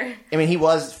sure. I mean, he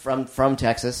was from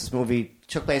Texas. This movie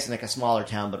took place in like a smaller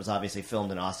town, but was obviously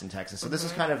filmed in Austin, Texas. So this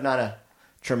is kind of not a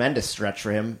tremendous stretch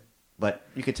for him, but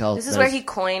you could tell this is where he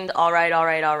coined "all right, all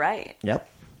right, all right." Yep.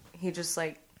 He just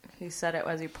he said it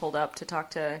as he pulled up to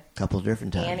talk to a couple of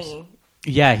different times. Annie.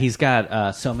 Yeah, he's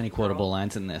got so many quotable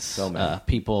lines in this. So many.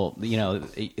 People,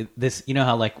 this. You know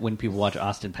how like when people watch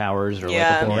Austin Powers or like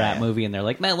a Borat movie and they're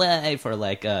like "my wife" or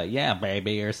like "yeah,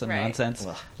 baby" or some nonsense.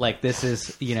 Ugh. Like this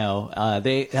is,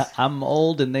 I'm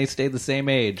old and they stay the same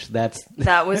age. That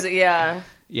was yeah.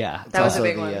 Yeah, that was a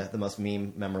big one. The most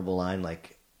memorable line,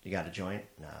 like You got a joint?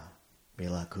 Nah. Be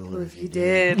a lot cooler if you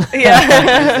did.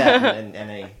 Yeah.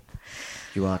 and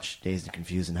you watch Dazed and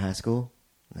Confused in high school?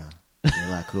 No. Be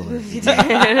a lot cooler if you did.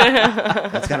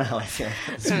 That's kind of how I feel.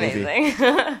 It's amazing.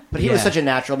 But he was such a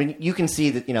natural. I mean, you can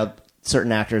see that,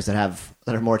 certain actors that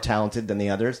are more talented than the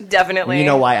others. Definitely. You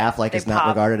know why Affleck is not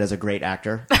regarded as a great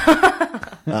actor?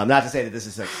 Not to say that this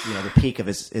is the peak of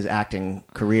his acting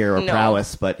career or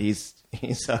prowess, but he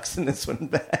sucks in this one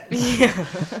bad.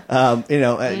 Yeah.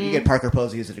 You get Parker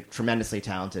Posey, who's a tremendously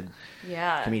talented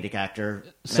comedic actor.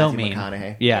 So Matthew mean.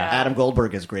 McConaughey. Yeah. Adam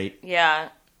Goldberg is great. Yeah.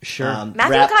 Sure.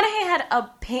 Matthew McConaughey had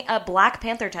a Black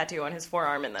Panther tattoo on his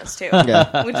forearm in this, too.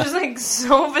 Yeah. Which is,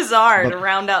 so bizarre to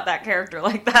round out that character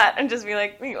like that and just be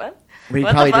like, wait, what? But he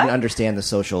probably didn't understand the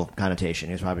social connotation.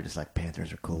 He was probably just like,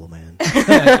 Panthers are cool, man.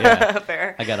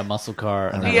 Fair. I got a muscle car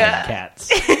and I like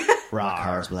cats. My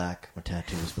car's black. My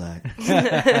tattoo is black.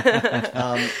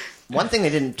 One thing they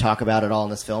didn't talk about at all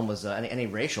in this film was any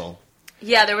racial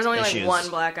Yeah, there was only issues. one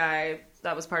black guy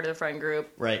that was part of the friend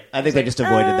group. Right. I think they just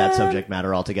avoided that subject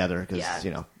matter altogether because,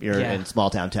 you're in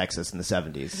small-town Texas in the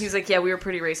 70s. He's like, yeah, we were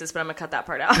pretty racist, but I'm going to cut that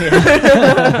part out.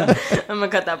 I'm going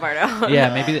to cut that part out.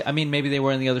 Yeah, maybe they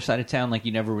were on the other side of town. Like,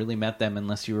 you never really met them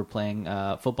unless you were playing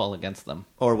football against them.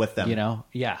 Or with them.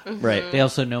 Yeah. Mm-hmm. Right. They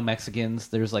also know Mexicans.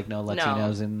 There's, no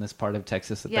Latinos in this part of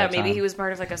Texas at that time. Yeah, maybe he was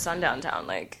part of, a sundown town,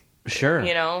 Sure.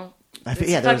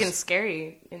 It's fucking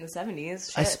scary in the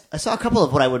 70s. Shit. I saw a couple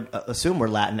of what I would assume were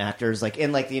Latin actors,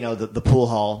 in the pool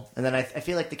hall, and then I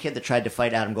feel like the kid that tried to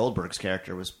fight Adam Goldberg's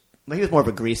character he was more of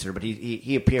a greaser, but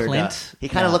he appeared. Clint? He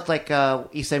kind of looked like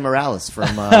Issei Morales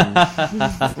from La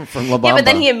Bamba. Yeah, but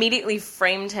then he immediately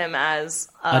framed him as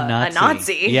a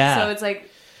Nazi. Yeah, so it's like.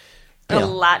 A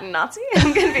Latin Nazi?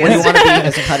 I'm confused. When you want to be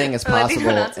as cutting as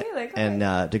possible Nazi?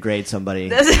 and degrade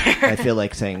somebody, I feel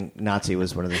like saying Nazi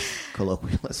was one of the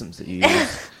colloquialisms that you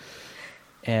use.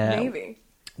 Maybe.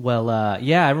 Well,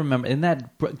 I remember in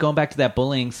that going back to that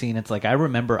bullying scene. It's like I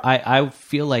remember. I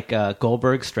feel like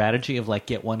Goldberg's strategy of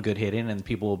get one good hit in and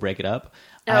people will break it up.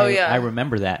 I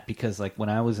remember that because when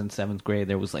I was in 7th grade,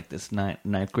 there was this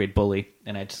ninth grade bully,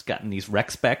 and I just gotten these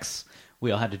rec specs. We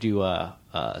all had to do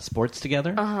sports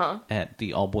together at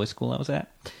the all-boys school I was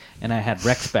at. And I had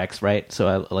rec specs, right? So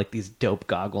I like these dope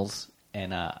goggles.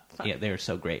 And they were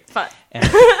so great. Fun. And,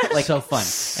 so fun.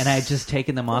 And I had just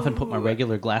taken them off and put my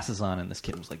regular glasses on. And this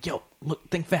kid was like, yo, look,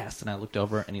 think fast. And I looked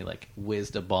over and he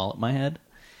whizzed a ball at my head.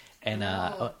 And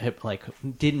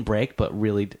it didn't break, but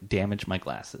really damaged my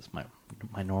glasses,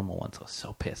 my normal ones. I was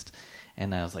so pissed.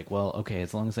 And I was like, well, okay,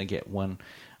 as long as I get one,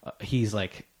 he's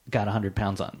got 100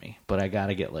 pounds on me, but I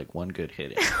gotta get one good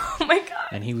hit in. Oh my god.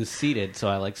 And he was seated, so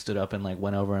I stood up and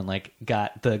went over and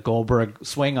got the Goldberg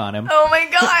swing on him. Oh my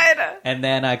god. And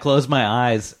then I closed my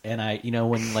eyes and I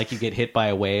when you get hit by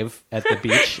a wave at the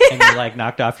beach and you're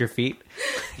knocked off your feet,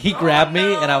 he grabbed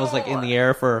me and I was in the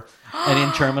air for an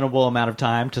interminable amount of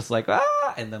time, just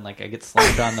and then I get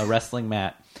slammed on the wrestling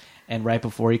mat, and right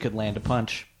before he could land a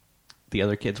punch, the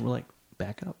other kids were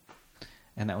back up,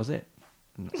 and that was it.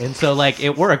 And so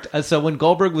it worked. So when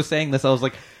Goldberg was saying this, I was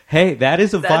like, hey, that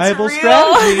is a viable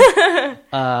strategy.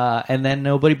 And then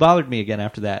nobody bothered me again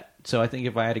after that. So I think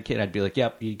if I had a kid, I'd be like,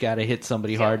 yep, you got to hit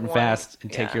somebody hard and fast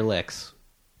and take your licks.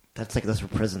 That's those were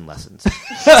prison lessons.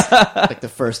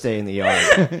 The first day in the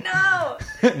yard. No.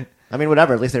 I mean,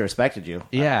 whatever. At least they respected you.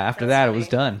 Yeah, after that, it was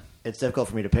done. It's difficult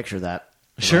for me to picture that.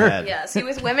 Sure. Yeah, see,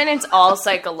 with women, it's all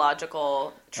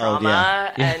psychological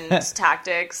trauma and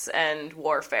tactics and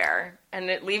warfare. And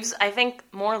it leaves, I think,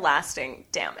 more lasting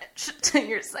damage to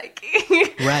your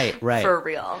psyche. Right. For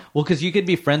real. Well, because you could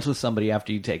be friends with somebody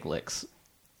after you take licks.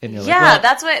 And you're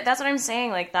that's what I'm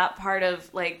saying. That part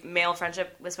of, male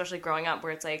friendship, especially growing up,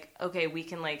 where it's okay, we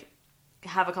can,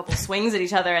 have a couple swings at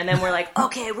each other, and then we're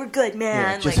okay, we're good,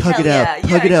 man. Yeah, just hug it out.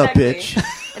 Hug it out, bitch.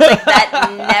 It's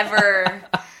that never...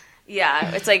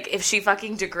 Yeah, it's if she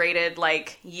fucking degraded,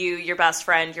 you, your best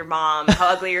friend, your mom, how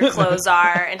ugly your clothes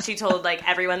are, and she told,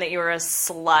 everyone that you were a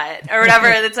slut, or whatever,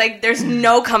 it's there's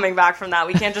no coming back from that.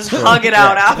 We can't just hug it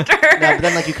out after. No, but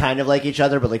then, you kind of like each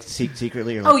other, but,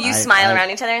 secretly you're you smile around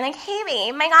each other and hey,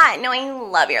 babe, my God, no, I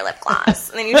love your lip gloss.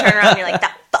 And then you turn around and you're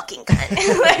that fucking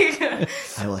cunt.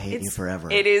 I will hate you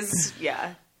forever. It is,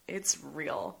 yeah, it's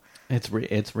real. It's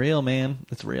real, man.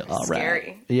 It's real. All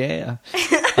scary. Right. Yeah.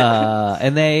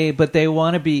 But they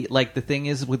want to be the thing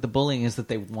is with the bullying is that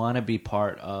they want to be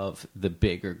part of the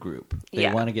bigger group.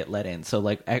 They want to get let in.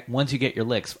 So once you get your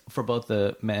licks for both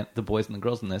the boys and the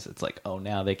girls in this, it's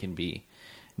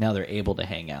now they're able to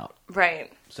hang out.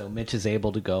 Right. So Mitch is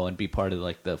able to go and be part of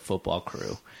the football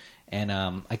crew, and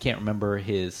I can't remember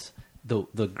the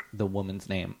woman's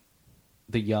name,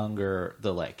 the younger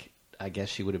I guess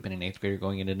she would have been an 8th grader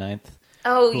going into 9th.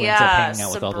 Oh, who yeah. ends up hanging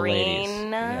out Sabrina. with all the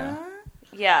ladies.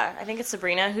 Yeah, I think it's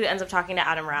Sabrina who ends up talking to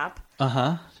Adam Rapp.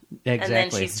 Uh-huh. Exactly.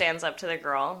 And then she stands up to the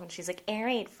girl, and she's like, air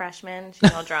raid, freshman.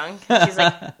 She's all drunk. And she's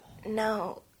like,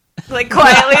 no. Like,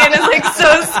 quietly, and is, like,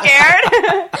 so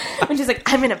scared. And she's like,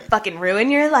 I'm gonna fucking ruin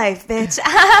your life, bitch.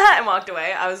 And walked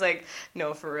away. I was like,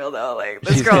 no, for real, though. Like,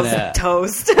 this She's girl's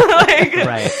toast. Like,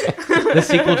 right. The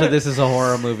sequel to this is a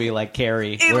horror movie like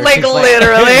Carrie. Like,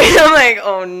 literally. I'm like,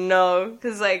 oh, no.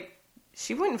 Because, like,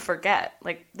 she wouldn't forget.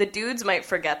 Like, the dudes might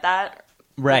forget that.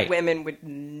 Right. Women would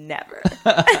never.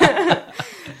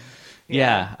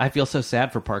 Yeah, I feel so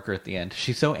sad for Parker at the end.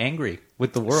 She's so angry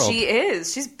with the world. She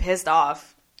is. She's pissed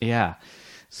off. Yeah.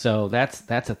 So that's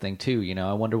a thing too, you know.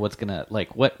 I wonder what's gonna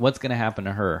what's gonna happen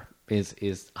to her.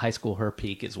 Is high school her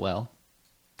peak as well?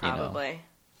 Probably.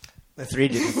 The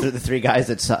three guys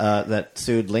that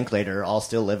sued Linklater all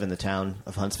still live in the town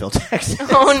of Huntsville, Texas.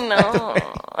 Oh no.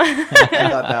 I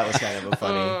thought that was kind of a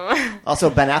funny. Also,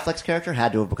 Ben Affleck's character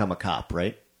had to have become a cop,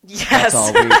 right? Yes. That's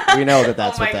all. We know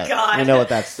that's Oh what my that. God. We know what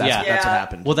that's what Yeah.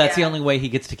 happened. Well, that's the only way he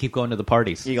gets to keep going to the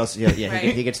parties. He goes, Right.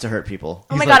 he gets to hurt people.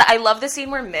 Oh my God, I love the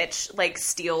scene where Mitch, like,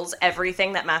 steals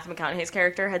everything that Matthew McConaughey's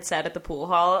character had said at the pool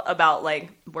hall about, like,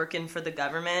 working for the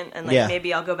government and, like,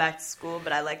 maybe I'll go back to school,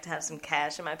 but I like to have some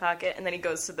cash in my pocket. And then he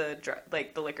goes to the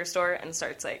liquor store and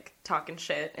starts, like, talking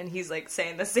shit. And he's, like,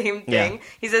 saying the same thing. Yeah.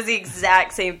 He says the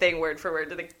exact same thing word for word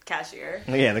to the cashier.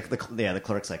 Yeah, the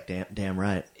clerk's like, damn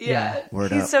right. Yeah.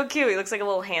 Word He's up. so cute. He looks like a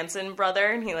little Hanson brother,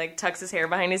 and he, like, tucks his hair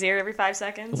behind his ear every 5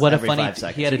 seconds. What Every a funny 5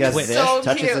 seconds. he had a He does twist. this, So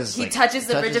touches cute. his, He like, touches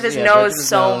the bridge of his bridge nose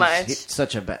so much.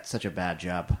 Such a bad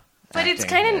job. But it's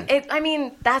acting. kind of, I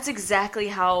mean, that's exactly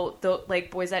how the, like,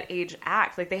 boys that age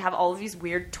act. Like, they have all of these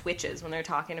weird twitches when they're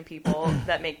talking to people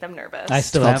that make them nervous. I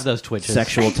still have those twitches.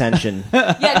 Sexual tension.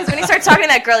 Yeah, because when he starts talking to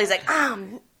that girl, he's like,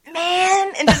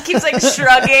 man, and just keeps, like,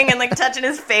 shrugging and, like, touching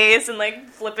his face and, like,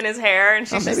 flipping his hair, and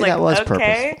she's just maybe like, that was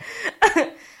okay.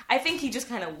 I think he just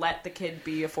kind of let the kid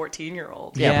be a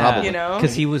 14-year-old. Yeah, probably. You know?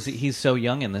 Because he's so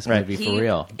young in this movie, He for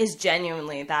real. is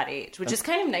genuinely that age, which is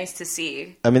kind of nice to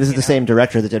see. I mean, this is the same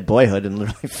director that did Boyhood and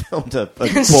literally filmed a boy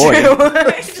True.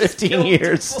 for 15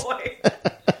 years. Boy.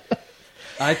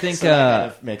 I think So that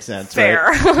kind of makes sense, Fair.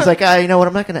 right? It's like, you know what?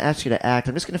 I'm not going to ask you to act.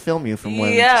 I'm just going to film you from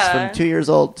from 2 years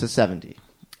old to 70.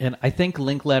 And I think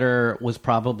Linklater was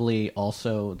probably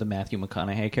also the Matthew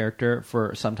McConaughey character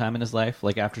for some time in his life.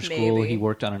 Like after school, Maybe. he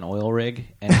worked on an oil rig.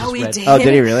 And Oh, he read, did? Oh,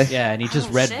 did he really? Yeah, and he just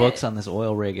Oh, read shit. books on this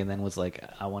oil rig, and then was like,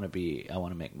 I want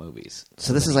to make movies.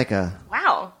 So this is like a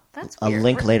Wow, that's weird.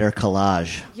 Linklater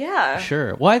collage. Yeah.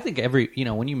 Sure. Well, I think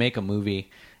when you make a movie,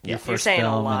 your first You're saying a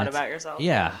film, lot and it's- about yourself.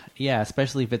 Yeah, yeah.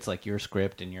 Especially if it's like your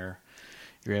script and you're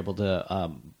able to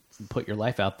put your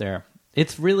life out there.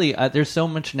 It's really there's so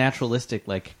much naturalistic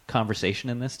like conversation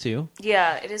in this too.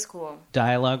 Yeah, it is cool.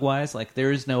 Dialogue wise, like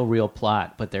there is no real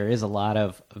plot, but there is a lot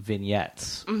of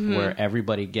vignettes where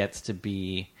everybody gets to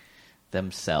be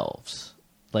themselves.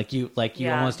 Like you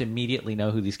Yeah. almost immediately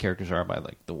know who these characters are by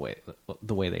like the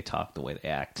way they talk, the way they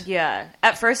act. Yeah.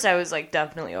 At first, I was like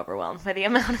definitely overwhelmed by the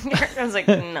amount of characters. I was like,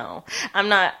 no, I'm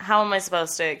not. How am I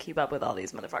supposed to keep up with all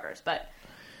these motherfuckers? But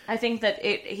I think that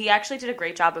he actually did a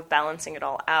great job of balancing it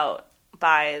all out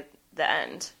by the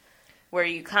end, where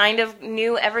you kind of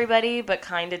knew everybody, but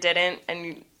kind of didn't,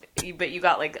 and but you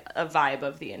got like a vibe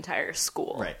of the entire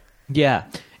school. Right. Yeah,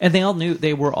 and they all knew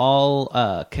they were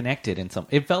all connected in some.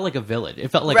 It felt like a village. It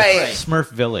felt like Right. a Smurf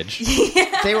village.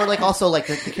 They were like also like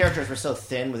the characters were so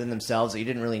thin within themselves that you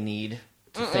didn't really need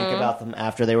to think about them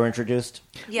after they were introduced.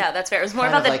 Yeah, that's fair. It was more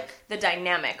Kind about of like- the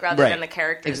dynamic rather than the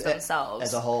characters themselves.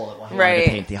 As a whole, it wanted Right. to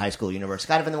paint the high school universe.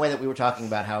 Kind of in the way that we were talking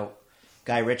about how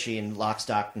Guy Ritchie in Lock,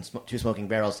 Stock, and Two Smoking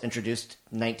Barrels introduced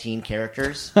 19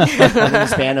 characters within the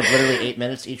span of literally 8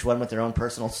 minutes, each one with their own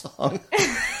personal song.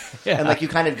 Yeah. And like you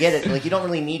kind of get it. Like you don't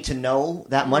really need to know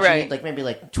that much. Right. You need, like maybe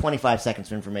like 25 seconds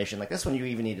of information. Like this one, you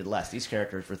even needed less. These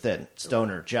characters were thin.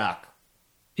 Stoner, jock,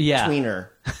 Yeah, tweener,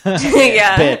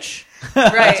 Yeah. bitch.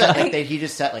 Right. Like he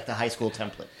just set like the high school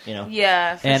template. You know.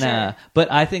 Yeah, for and sure.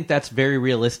 but I think that's very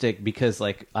realistic because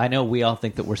like I know we all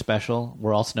think that we're special.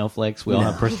 We're all snowflakes. We all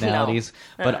have personalities.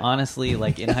 But honestly,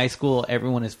 like in high school,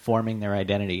 everyone is forming their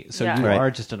identity. So Yeah. you Right.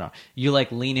 are just you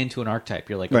like lean into an archetype.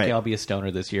 You're like, Right. okay, I'll be a stoner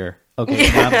this year.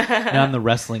 Okay, now I'm the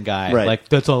wrestling guy. Right. Like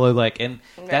that's all I like. And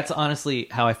that's honestly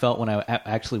how I felt when I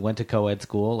actually went to co-ed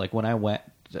school. Like when I went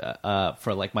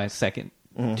for like my second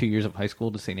 2 years of high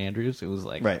school to St. Andrews, it was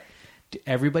like Right.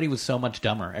 everybody was so much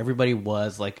dumber. Everybody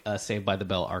was like a Saved by the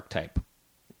Bell archetype.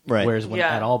 Right. Whereas when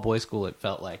Yeah. at all boys school, it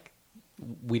felt like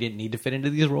we didn't need to fit into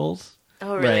these roles.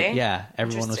 Oh, really? Yeah,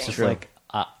 everyone was Interesting. just True. like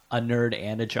a nerd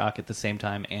and a jock at the same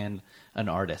time, and an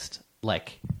artist.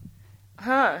 like,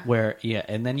 Huh. where, yeah,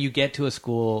 and then you get to a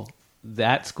school,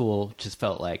 that school just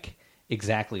felt like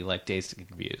exactly like Dazed and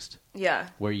Confused. Yeah.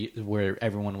 Where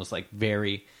everyone was like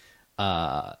very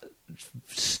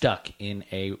stuck in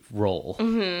a role.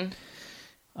 Mm-hmm.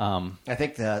 I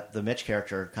think that the Mitch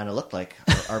character kind of looked like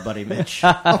our buddy Mitch.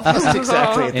 Almost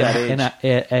exactly at that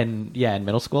age. And in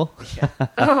middle school. Yeah.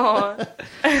 Oh.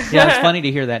 Yeah, it's funny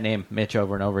to hear that name Mitch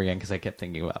over and over again because I kept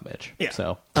thinking about Mitch. Yeah.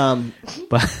 So,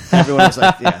 but everyone was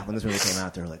like, yeah, when this movie came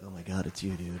out, they were like, oh my God, it's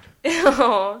you, dude.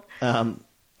 Oh.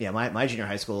 Yeah, my junior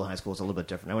high school was a little bit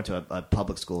different. I went to a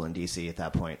public school in D.C. at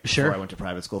that point. Sure. Before I went to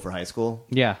private school for high school.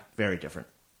 yeah. Very different.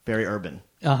 Very urban.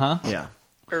 Uh-huh. Yeah.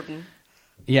 Urban.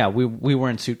 Yeah, we were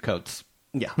in suit coats.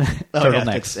 Yeah.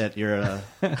 Turtlenecks. You're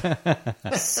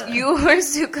You wore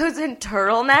suit coats and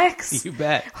turtlenecks? You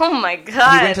bet. Oh my you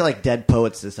God. went to like Dead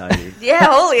Poets Society. Yeah,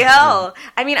 holy hell.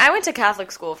 I mean, I went to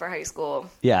Catholic school for high school.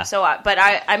 Yeah. So,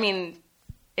 I mean,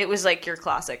 it was like your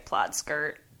classic plaid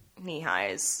skirt, knee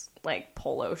highs, like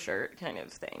polo shirt kind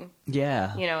of thing.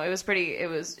 Yeah. You know, it was pretty, it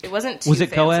wasn't too Was it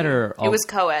fancy. co-ed or It was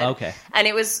co-ed. Okay. And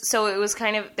it was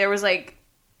kind of,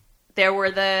 there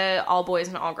were the all boys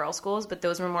and all girls schools, but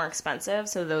those were more expensive.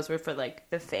 So those were for like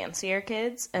the fancier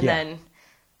kids. And Yeah. then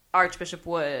Archbishop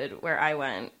Wood, where I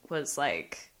went, was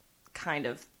like kind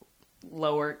of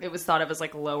lower. It was thought of as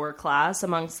like lower class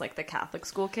amongst like the Catholic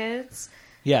school kids.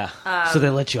 Yeah. So they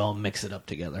let you all mix it up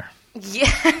together.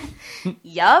 Yeah.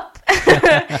 Yup.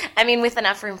 I mean, with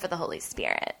enough room for the Holy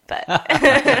Spirit, but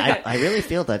I really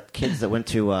feel that kids that went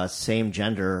to same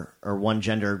gender or one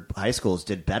gender high schools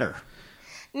did better.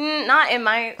 not in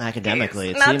my Academically,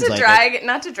 case. it Not seems to like drag,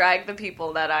 not to drag the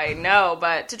people that I know,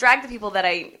 but to drag the people that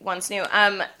I once knew.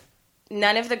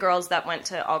 None of the girls that went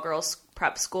to all girls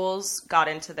prep schools got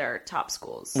into their top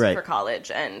schools Right. for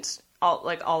college, and all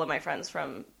of my friends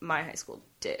from my high school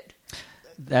did,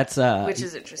 That's which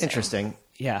is interesting. Interesting.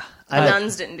 yeah. The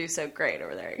nuns didn't do so great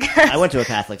over there. I guess. I went to a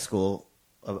Catholic school,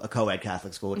 a co-ed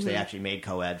Catholic school, which they actually made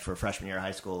co-ed for freshman year of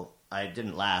high school. I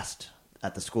didn't last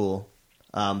at the school.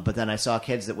 But then I saw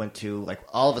kids that went to, like,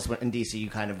 all of us went in D.C., you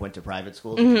kind of went to private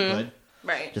schools, which was good.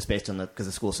 Right. Just based on because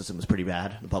the school system was pretty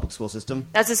bad, the public school system.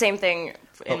 That's the same thing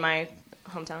in my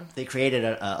hometown. They created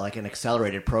like an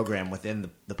accelerated program within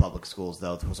the public schools,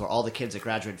 though. So all the kids that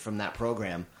graduated from that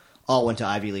program all went to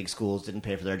Ivy League schools, didn't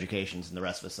pay for their educations, and the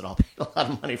rest of us that all paid a lot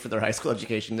of money for their high school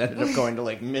education ended up going to,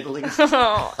 like, middling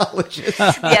colleges.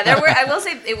 Yeah, there were. I will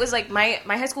say it was like my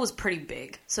high school was pretty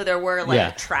big, so there were like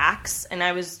Yeah. tracks, and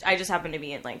I just happened to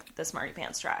be in like the Smarty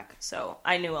Pants track, so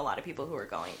I knew a lot of people who were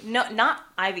going. No, not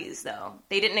Ivies though.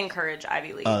 They didn't encourage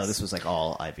Ivy Leagues. This was, like,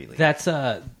 all Ivy League. That's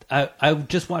I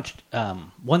just watched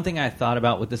one thing I thought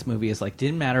about with this movie is like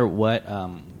didn't matter what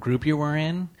group you were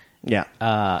in,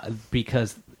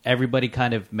 because everybody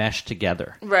kind of meshed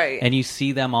together, Right. And you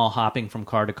see them all hopping from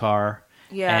car to car,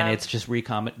 Yeah. and it's just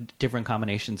different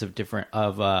combinations of different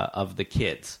of the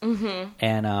kids, and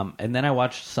then I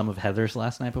watched some of Heather's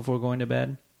last night before going to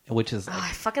bed, which is Oh, like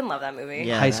I fucking love that movie.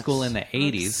 Yeah. high that's- school in the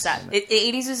 80s. The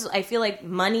 80s is. I feel like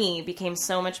money became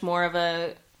so much more of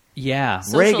a Yeah,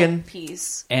 social Reagan.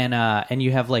 piece. and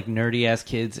you have like nerdy ass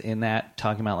kids in that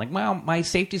talking about like, well, my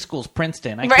safety school's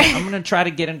Princeton. I'm Right. going to try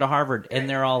to get into Harvard, and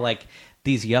they're all like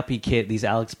these yuppie kid, these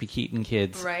Alex P. Keaton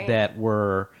kids Right. that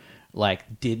were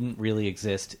like didn't really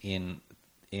exist in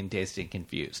Dazed and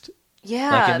Confused. Yeah,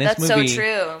 Like in this that's movie,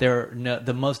 so true.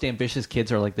 the most ambitious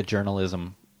kids are like the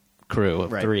journalism crew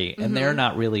of Right. three, and Mm-hmm. they're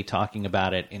not really talking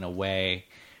about it in a way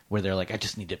where they're like, I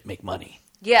just need to make money.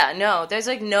 Yeah, no, there's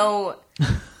like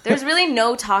there's really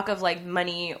no talk of like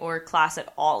money or class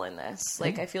at all in this.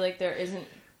 Like, I feel like there isn't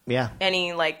Yeah.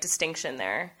 any like distinction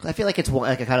there. I feel like it's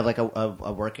like a kind of like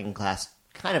a working class,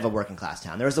 kind of a working class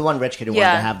town. There was the one rich kid who Yeah.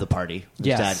 wanted to have the party. His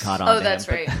Yes. dad caught on Oh, to that's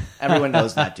him, but right. Everyone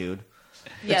knows that dude.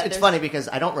 Yeah, It's there's- funny because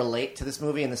I don't relate to this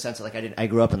movie in the sense that like I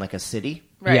grew up in like a city.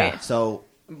 Right. Yeah. So,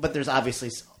 but there's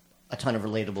obviously a ton of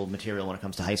relatable material when it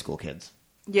comes to high school kids.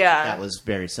 Yeah. That was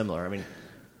very similar. I mean,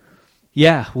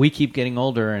 Yeah, we keep getting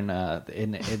older, and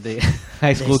in the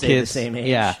high school stay the kids, same age.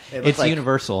 yeah, It looks it's like-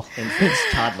 universal. infants,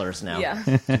 toddlers now. Yeah.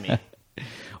 To me.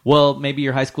 Well, maybe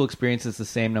your high school experience is the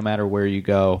same no matter where you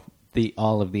go.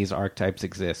 All of these archetypes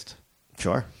exist.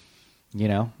 Sure. You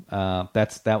know,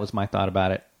 that was my thought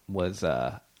about it. Was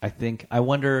I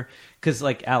wonder because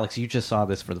like Alex, you just saw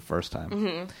this for the first time,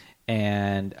 Mm-hmm.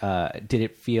 and how did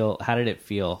it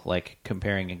feel like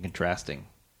comparing and contrasting?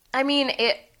 I mean,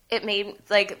 it made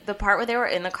like the part where they were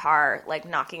in the car, like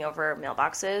knocking over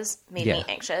mailboxes, made Yeah. me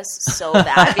anxious so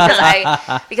bad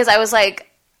because I was like,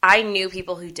 I knew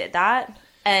people who did that,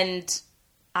 and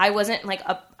I wasn't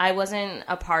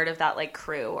a part of that like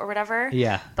crew or whatever.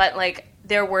 Yeah. But like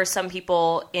there were some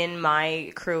people in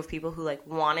my crew of people who like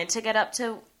wanted to get up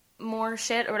to more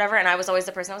shit or whatever, and I was always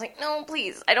the person I was like, no,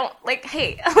 please, I don't like,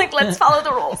 hey, like, let's follow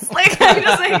the rules. Like,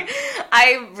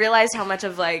 I realized how much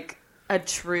of like a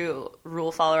true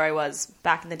rule follower I was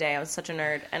back in the day. I was such a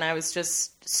nerd, and I was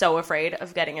just so afraid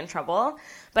of getting in trouble.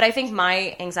 But I think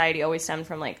my anxiety always stemmed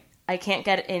from like, I can't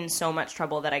get in so much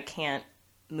trouble that I can't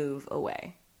move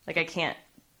away. Like, I can't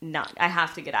not, I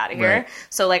have to get out of here. Right.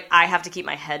 So like, I have to keep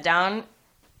my head down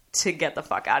to get the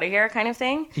fuck out of here, kind of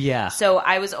thing. Yeah. So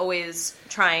I was always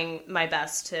trying my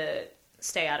best to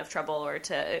stay out of trouble, or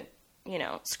to, you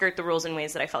know, skirt the rules in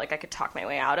ways that I felt like I could talk my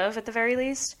way out of at the very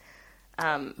least.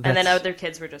 And then other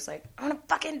kids were just like, I'm gonna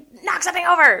fucking knock something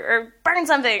over, or burn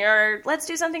something, or let's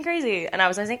do something crazy. And I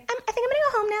was like, I think I'm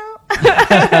gonna go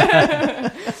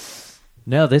home now.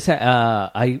 No, this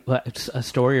a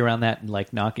story around that,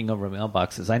 like knocking over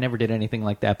mailboxes. I never did anything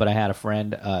like that, but I had a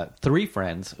friend, 3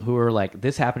 friends who were like,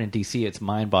 this happened in DC. It's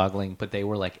mind-boggling, but they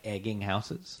were like egging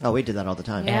houses. Oh, we did that all the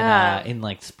time. Yeah. And in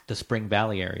like the Spring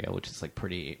Valley area, which is like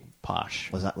pretty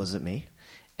posh. Was it me?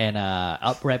 And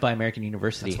up right by American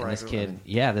University. That's And where this I kid,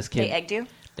 grew this kid, They egged you?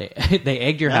 they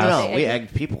egged your house. No, we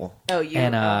egged people. Oh, you?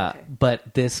 And okay.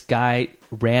 but this guy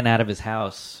ran out of his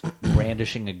house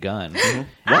brandishing a gun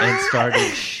and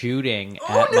started shooting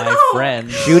at my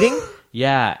friends. Shooting?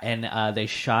 Yeah, and they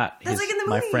shot That's like in the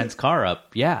my movie. friend's car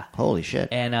up. Yeah, Holy shit.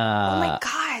 and Oh my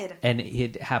god. and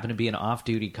it happened to be an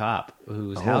off-duty cop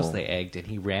whose house they egged, and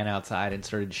he ran outside and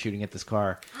started shooting at this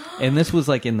car. And this was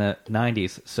like in the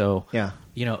 90s, so Yeah.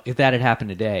 you know, if that had happened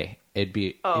today, it'd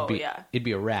be yeah. it'd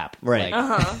be a wrap. Right.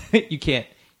 Like, you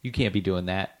can't be doing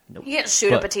that. You can't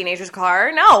shoot up a teenager's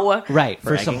car. No. Right,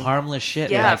 for some egging? harmless shit.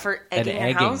 Yeah, like for an egging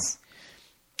your house.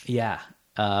 Yeah.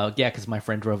 Because my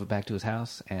friend drove it back to his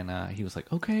house, and he was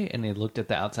like, okay. And they looked at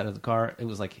the outside of the car. It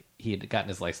was like he had gotten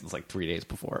his license like 3 days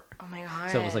before. Oh my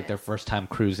god. So it was like their first time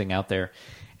cruising out there.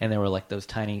 And they were like those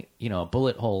tiny, you know, a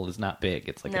bullet hole is not big.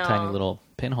 It's like a tiny little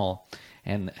pinhole.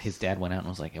 And his dad went out and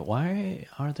was like, why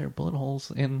are there bullet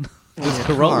holes in this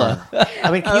Corolla?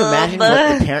 I mean, can you imagine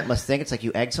what the parent must think? It's like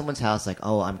you egg someone's house, like,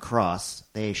 oh, I'm cross.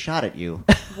 They shot at you.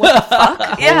 What the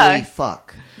fuck? Yeah. Holy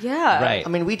fuck. Yeah. Right. I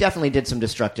mean, we definitely did some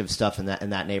destructive stuff in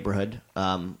that neighborhood.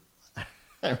 I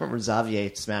remember Xavier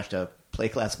smashed a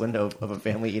plate glass window of a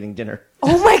family eating dinner.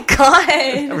 Oh my god.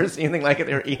 Never seen anything like it.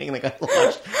 They were eating like a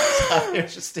lunch. Xavier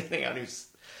was just standing out. He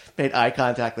made eye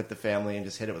contact with the family and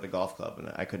just hit it with a golf club, and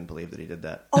I couldn't believe that he did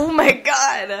that. Oh my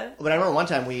god. But I remember one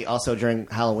time we also during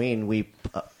Halloween we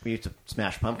used to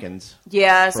smash pumpkins.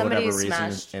 Yeah, for somebody whatever reason,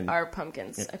 smashed and our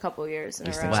pumpkins a couple years in a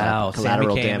these row. things Wow,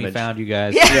 Collateral Sammy came, we damage. found you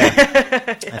guys.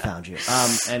 I found you.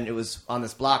 And it was on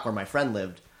this block where my friend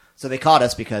lived. So they caught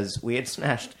us because we had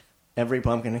smashed every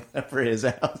pumpkin except for his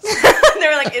house. They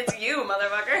were like, "It's you,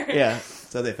 motherfucker." Yeah.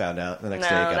 So they found out. The next No,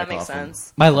 day, got that a call makes from-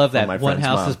 sense. I love that. my One friend's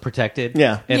house mom. is protected.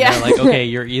 Yeah. And Yeah. they're like, okay,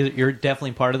 you're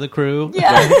definitely part of the crew.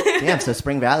 Yeah. Damn. So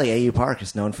Spring Valley AU Park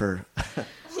is known for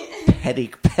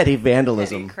petty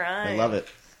vandalism. Petty crime. I love it.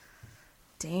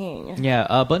 Dang. Yeah,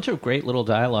 a bunch of great little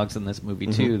dialogues in this movie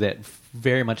too that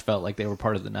very much felt like they were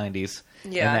part of the 90s.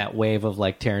 Yeah. And that wave of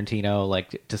like Tarantino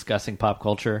like discussing pop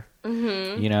culture.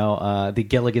 Mm-hmm. You know, the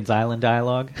Gilligan's Island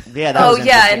dialogue. Yeah. That Oh was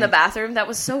yeah, interesting. in the bathroom. That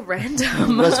was so It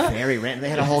random. was very random. They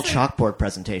had a whole chalkboard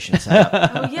presentation set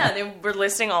up. Oh yeah, they were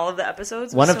listing all of the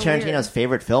episodes. It One was of so Tarantino's weird.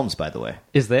 favorite films, by the way.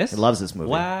 Is this? He loves this movie.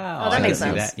 Wow. Oh, that I makes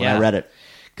didn't see sense. that. When Yeah. I read it.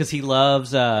 Because he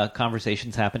loves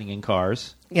conversations happening in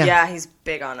cars. Yeah. He's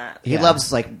big on that. He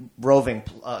loves like roving,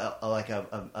 like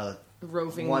a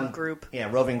Roving one group. Yeah,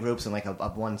 roving groups and like a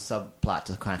one subplot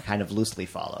to kind of loosely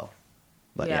follow.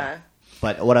 But Yeah.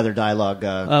 But what other dialogue?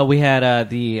 We had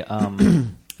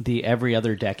the every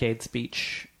other decade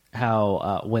speech.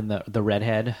 How when the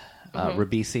redhead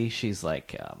Ribisi, she's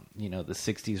like, the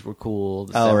 60s were cool,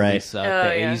 the 70s right. sucked, Oh,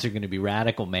 the yeah. 80s are going to be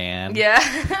radical, man. Yeah.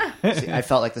 See, I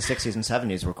felt like the 60s and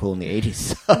 70s were cool and the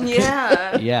 80s.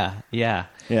 Yeah.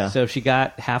 Yeah. So she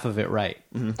got half of it right.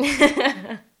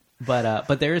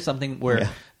 But there is something where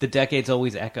the decades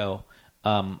always echo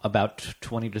about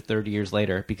 20 to 30 years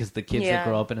later, because the kids that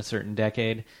grow up in a certain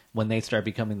decade, when they start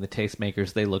becoming the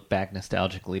tastemakers, they look back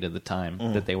nostalgically to the time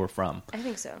that they were from. I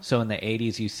think so. So in the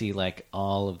 80s, you see like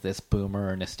all of this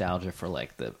boomer nostalgia for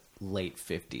like the late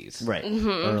 50s, Right.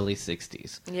 early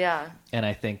 60s. Yeah. And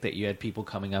I think that you had people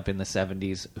coming up in the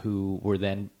 70s who were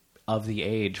then of the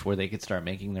age where they could start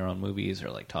making their own movies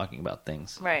or like talking about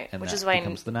things. Right. And Which that is why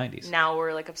becomes the 90s. now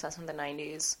we're like obsessed with the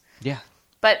 90s. Yeah.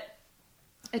 But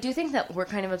I do think that we're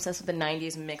kind of obsessed with the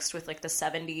 90s mixed with like the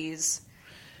 70s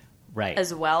Right.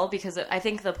 as well, because I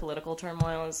think the political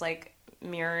turmoil is like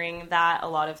mirroring that. A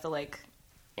lot of the like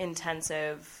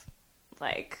intensive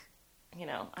like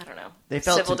I don't know. They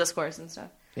felt civil discourse and stuff.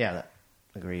 Yeah,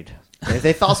 agreed.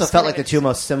 They also felt like the two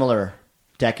most similar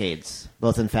decades,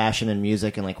 both in fashion and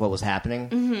music and like what was happening.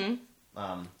 Mm-hmm.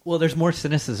 Well, there's more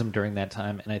cynicism during that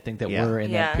time, and I think that we're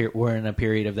in we're in a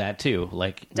period of that too.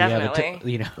 Like,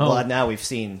 definitely. Well, now we've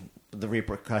seen the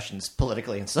repercussions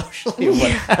politically and socially of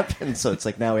what happened. So it's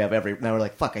like now we're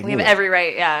like, fuck, we have every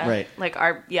right, right. Like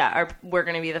we're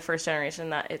going to be the first generation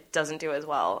that it doesn't do as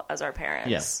well as our parents.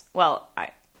 Yeah. Well,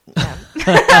 we're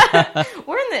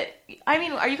in the. I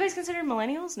mean, are you guys considered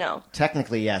millennials? No.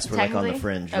 Technically, yes. We're like on the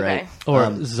fringe, okay. right? Or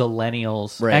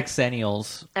Zillennials, right.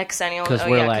 Xennials. Xennials. Because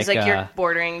we're because you're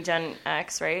bordering Gen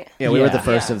X, right? Yeah, we were the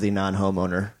first of the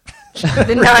non-homeowner.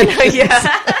 The non,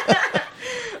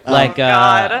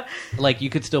 like you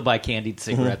could still buy candied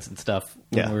cigarettes and stuff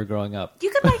when we were growing up.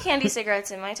 You could buy candy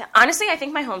cigarettes in my town. Honestly, I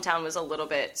think my hometown was a little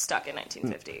bit stuck in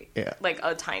 1950. Yeah. Like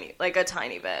a tiny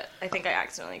bit. I think I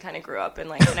accidentally kind of grew up in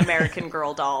like an American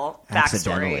Girl doll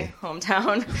backstory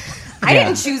hometown. I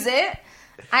didn't choose it.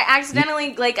 I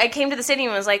accidentally, I came to the city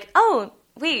and was like, oh,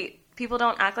 wait, people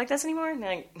don't act like this anymore?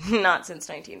 Like, not since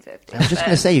 1950. I was just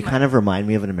going to say, you kind of remind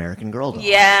me of an American Girl doll.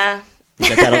 Yeah. You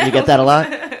get that a lot?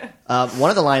 One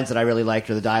of the lines that I really liked,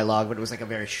 or the dialogue, but it was like a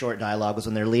very short dialogue, was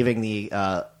when they're leaving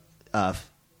the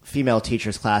female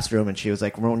teacher's classroom, and she was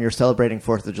like, when you're celebrating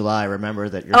 4th of July, remember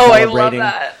that you're celebrating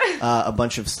a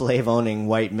bunch of slave-owning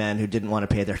white men who didn't want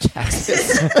to pay their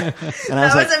taxes. And I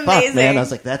was like, amazing. fuck, man. I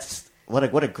was like, that's...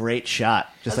 What a great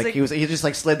shot! Just like he just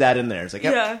like slid that in there. It's like,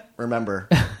 remember.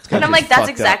 And I'm like, that's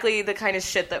exactly the kind of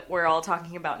shit that we're all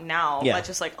talking about now, but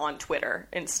just like on Twitter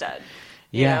instead.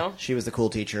 You know? She was the cool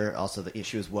teacher. Also,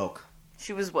 she was woke.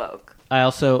 She was woke. I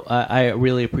also I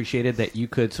really appreciated that you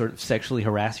could sort of sexually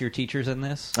harass your teachers in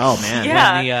this. Oh man,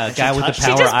 yeah. When the guy with the power eyebrows.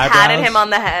 She just patted him on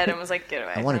the head and was like, "Get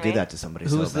away!" I want to do that to somebody.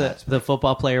 Who's the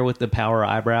football player with the power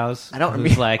eyebrows? I don't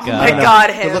remember. Like, oh my god,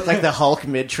 him! It looked like the Hulk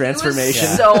mid transformation.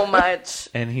 So much.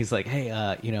 And he's like, "Hey,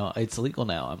 it's legal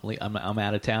now. I'm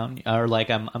out of town, or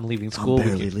like I'm leaving school. I'm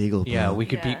barely legal. Bro. Yeah, we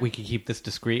could keep this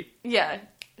discreet." Yeah.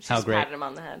 How great. Patted him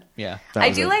on the head. Yeah. I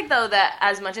do like, though, that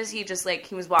as much as he just, like,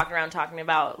 he was walking around talking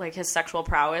about, like, his sexual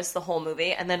prowess the whole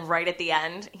movie, and then right at the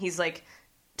end, he's, like,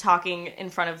 talking in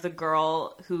front of the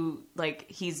girl who, like,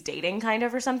 he's dating, kind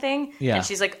of, or something. Yeah. And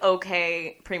she's like,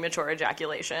 okay, premature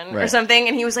ejaculation, or something.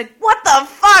 And he was like, what the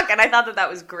fuck? And I thought that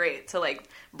was great to, like,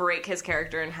 break his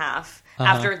character in half.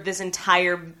 After this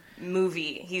entire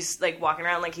movie, he's, like, walking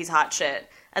around like he's hot shit.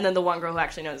 And then the one girl who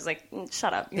actually knows is like,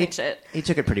 shut up, you ain't shit. He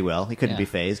took it pretty well. He couldn't be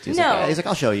phased. He's no. Like, he's like,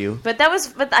 I'll show you. But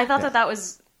I thought that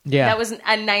was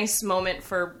a nice moment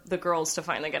for the girls to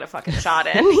finally get a fucking shot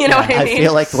in. You know what I mean? I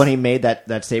feel like when he made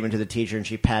that statement to the teacher and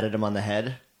she patted him on the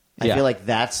head, I feel like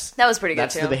that was pretty good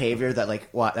too. That's the behavior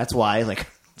that that's why like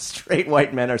straight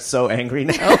white men are so angry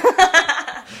now.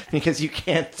 Because you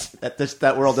can't,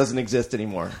 that world doesn't exist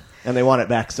anymore. And they want it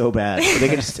back so bad. So they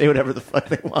can just say whatever the fuck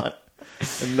they want.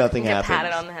 And nothing happens.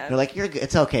 Patted on the head. They're like,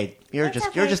 it's okay. You're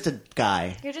just a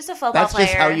guy. You're just a football player. That's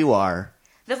just how you are.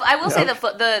 I will say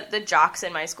the jocks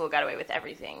in my school got away with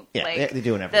everything. Yeah, like, they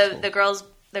do in every school.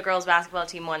 The girls basketball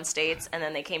team won states, and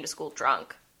then they came to school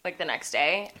drunk like the next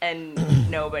day, and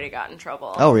nobody got in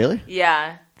trouble. Oh, really?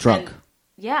 Yeah. Drunk.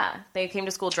 They came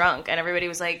to school drunk, and everybody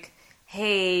was like,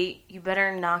 hey, you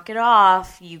better knock it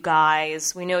off, you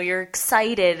guys. We know you're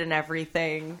excited and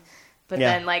everything. But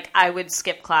then, like, I would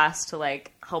skip class to,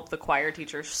 like, help the choir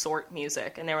teacher sort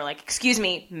music. And they were like, excuse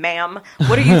me, ma'am,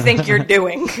 what do you think you're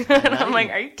doing? And I'm like,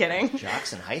 are you kidding?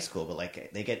 Jocks in high school, but,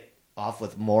 like, they get off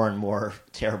with more and more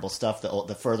terrible stuff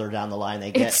the further down the line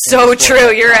they get. It's so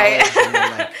true, you're right. And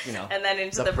then, like, and then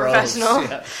into the professional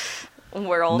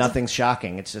world. Nothing's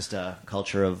shocking. It's just a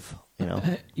culture of...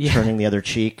 turning the other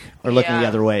cheek or looking the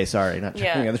other way. Sorry, not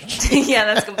turning the other cheek. Yeah,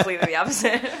 that's completely the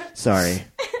opposite. Sorry.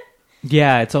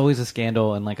 Yeah, it's always a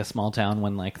scandal in like a small town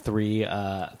when like three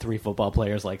football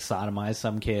players like sodomize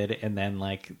some kid, and then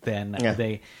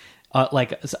they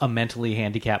like a mentally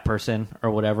handicapped person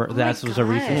or whatever. Oh that was a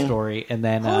recent story, and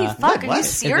then holy fuck, are you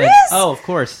serious? Then, of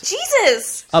course,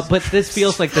 Jesus. But this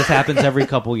feels like this happens every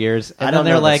couple years, and then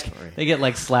they're like they get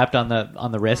like slapped on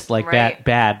the wrist like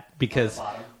bad because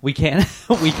we can't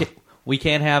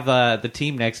have the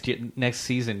team next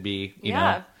season be you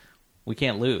know. We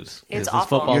can't lose. It's this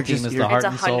awful. Football team is the heart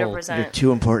and soul. You're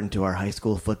too important to our high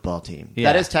school football team.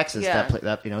 Yeah. That is Texas. Yeah.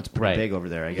 That it's pretty big over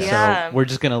there, I guess. Yeah. So we're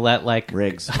just gonna let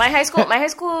Riggs. My high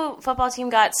school football team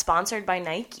got sponsored by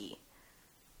Nike.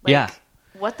 Yeah.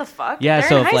 What the fuck? Yeah, they're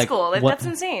so in if, high like, school. That's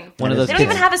insane. one of those they don't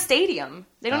kids- even have a stadium.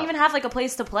 They don't Oh. even have like a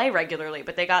place to play regularly.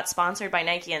 But they got sponsored by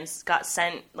Nike and got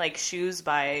sent like shoes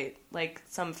by like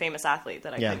some famous athlete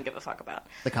that I couldn't give a fuck about.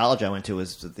 The college I went to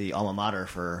was the alma mater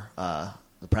for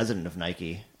the president of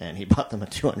Nike, and he bought them a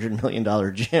 $200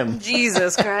 million gym.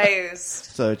 Jesus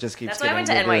Christ. So it just keeps. That's why I went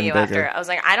to getting bigger NYU and bigger. after. I was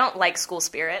like, I don't like school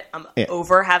spirit. I'm Yeah.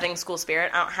 over having school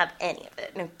spirit. I don't have any of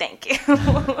it. No, thank you.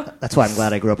 That's why I'm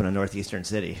glad I grew up in a northeastern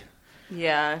city,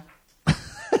 Yeah.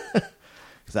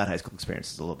 because that high school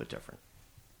experience is a little bit different.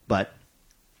 But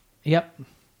Yep.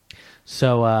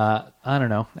 So, I don't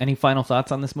know. Any final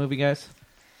thoughts on this movie, guys?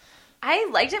 I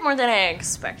liked it more than I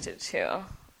expected to.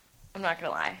 I'm not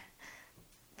going to lie.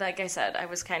 Like I said, I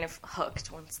was kind of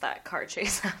hooked once that car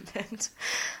chase happened.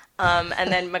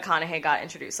 And then McConaughey got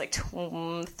introduced like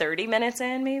 30 minutes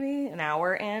in, maybe, an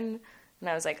hour in. And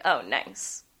I was like, oh,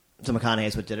 nice. so McConaughey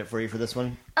is what did it for you for this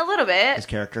one? A little bit. His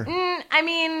character? I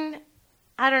mean,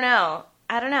 I don't know.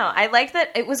 I like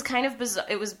that it was kind of bizarre.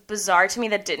 It was bizarre to me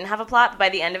that it didn't have a plot. But by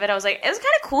the end of it, I was like, it was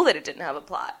kind of cool that it didn't have a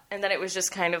plot. And that it was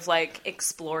just kind of like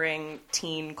exploring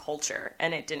teen culture.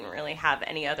 And it didn't really have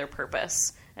any other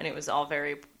purpose. And it was all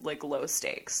very like low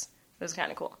stakes. It was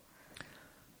kind of cool.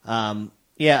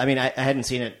 Yeah, I mean, I hadn't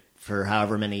seen it for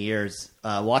however many years.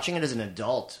 Watching it as an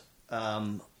adult,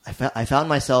 I found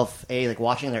myself like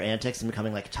watching their antics and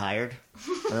becoming like tired,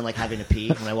 and then like having to pee.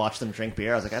 When I watched them drink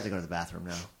beer, I was like, I have to go to the bathroom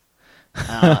now.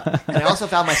 And I also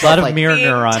found myself A lot of like, mirror Being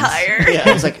neurons. tired. Yeah,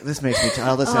 I was like, this makes me tired.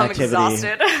 All this I'm activity.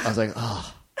 exhausted. I was like,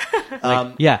 oh.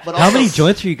 Yeah. But How also- many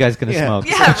joints are you guys going to Yeah. smoke?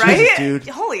 Yeah, Jesus, right? dude.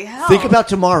 Holy hell. Think about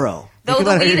tomorrow. Though Think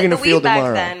the about how you're weed, going the to feel weed back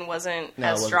tomorrow. then wasn't No, it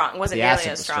as wasn't. strong. Wasn't The nearly acid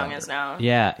as was strong stronger. as now.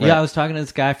 Yeah, Right. yeah. I was talking to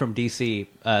this guy from DC.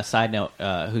 Side note,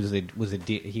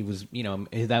 he was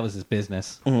that was his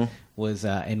business. Was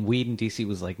and weed in DC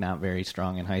was like not very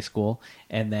strong in high school.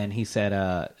 And then he said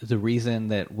the reason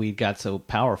that weed got so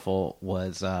powerful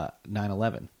was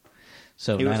 9/11.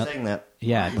 So He was saying that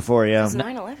yeah, before, yeah. It's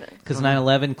 9/11. because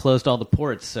 9/11 closed all the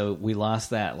ports, so we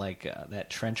lost that that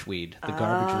trench weed, the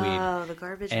garbage weed. Oh, the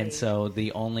garbage And weed. so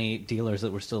the only dealers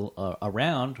that were still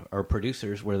around or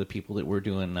producers were the people that were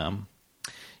doing,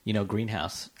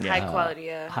 greenhouse. high quality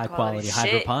shit.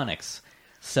 hydroponics.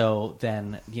 So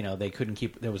then, they couldn't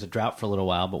keep, there was a drought for a little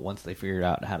while, but once they figured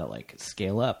out how to like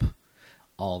scale up,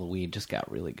 all the weed just got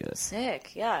really good.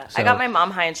 Sick, yeah. So- I got my mom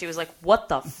high, and she was like, "What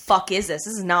the fuck is this?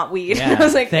 This is not weed." Yeah. I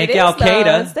was like, Thank "It Al is, though.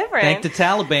 Qaeda. It's different." Thank the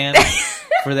Taliban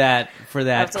for that have to let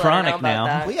her know chronic about now.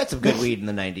 that. We had some good weed in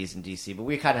the 90s in DC, but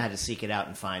we kind of had to seek it out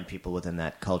and find people within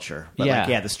that culture. But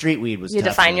Yeah. the street weed was You had to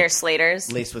tough find and your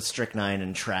Slaters. laced with strychnine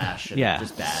and trash and Yeah.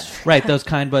 just bad. Right, those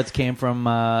kind buds came from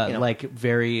know. like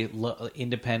very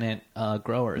independent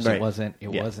growers. Right. It wasn't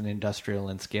Yeah. industrial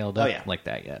and scaled Oh, up yeah. like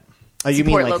that yet. Oh, you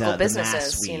mean Support like local the businesses,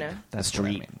 mass weed, you know? the That's what I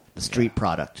street, mean. the street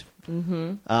product.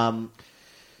 Mm-hmm.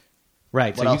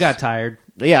 Right, so What you got else? tired.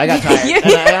 Yeah, I got tired, and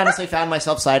I honestly found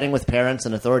myself siding with parents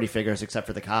and authority figures, except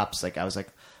for the cops. Like I was like,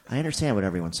 I understand what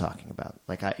everyone's talking about.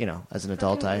 Like as an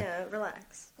adult, Yeah,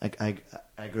 relax.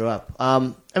 I grew up. I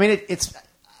mean, it's.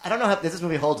 I don't know how this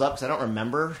movie holds up because I don't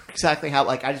remember exactly how.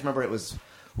 Like, I just remember it was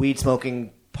weed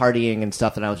smoking, partying, and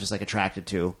stuff that I was just like attracted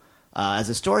to. As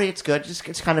a story, it's good.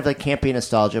 It's kind of like campy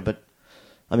nostalgia, but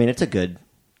I mean, it's a good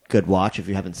watch if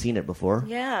you haven't seen it before.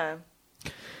 Yeah,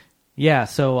 Yeah,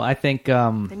 so I think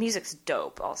the music's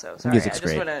dope. Also, sorry, Music's I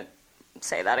just great. want to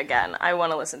say that again. I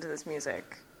want to listen to this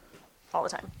music all the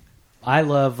time. I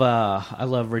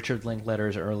love Richard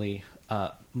Linklater's early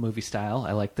movie style.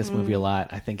 I like this movie a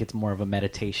lot. I think it's more of a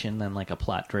meditation than like a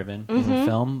plot-driven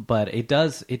film, but it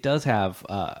does have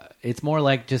it's more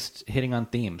like just hitting on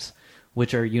themes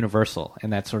which are universal,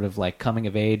 and that's sort of like coming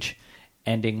of age,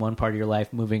 ending one part of your life,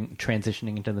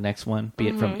 transitioning into the next one, be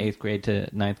it from 8th grade to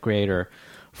 9th grade or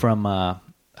from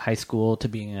high school to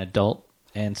being an adult,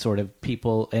 and sort of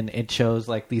people, and it shows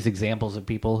like these examples of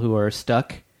people who are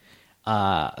stuck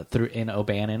through in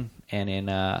O'Bannon and in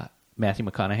Matthew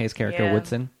McConaughey's character Yeah.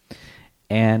 Woodson,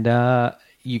 and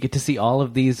you get to see all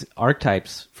of these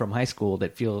archetypes from high school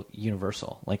that feel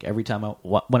universal. Like every time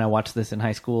when I watched this in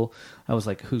high school, I was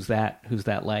like, "Who's that? Who's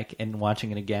that like?" And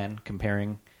watching it again,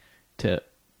 comparing to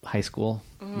high school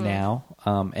now,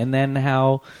 and then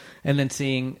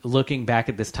looking back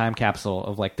at this time capsule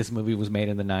of like this movie was made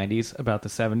in the 90s about the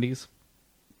 70s,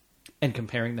 and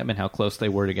comparing them and how close they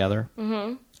were together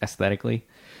aesthetically,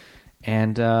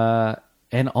 and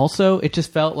also it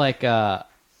just felt like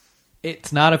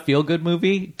it's not a feel-good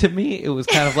movie to me. It was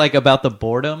kind of like about the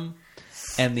boredom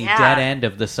and the Yeah. dead end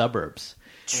of the suburbs.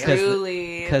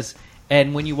 Truly.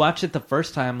 And when you watch it the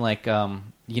first time, like,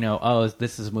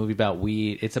 this is a movie about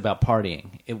weed. It's about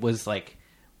partying. It was like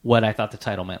what I thought the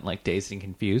title meant, like Dazed and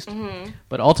Confused. Mm-hmm.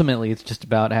 But ultimately, it's just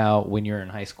about how when you're in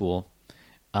high school,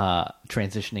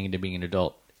 transitioning into being an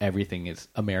adult, everything is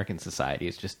American society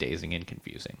is just dazing and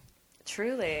confusing.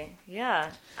 Truly,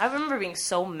 yeah. I remember being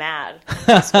so mad in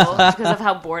high school because of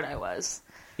how bored I was.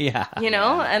 Yeah. You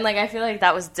know? And, like, I feel like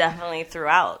that was definitely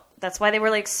throughout. That's why they were,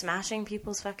 like, smashing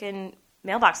people's fucking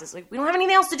mailboxes. Like, we don't have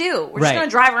anything else to do. We're just going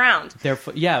to drive around.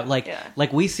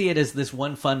 Like we see it as this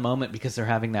one fun moment because they're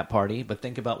having that party, but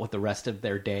think about what the rest of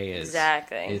their day is.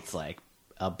 Exactly. It's like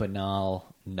a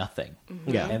banal nothing. Mm-hmm.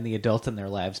 Yeah. And the adults in their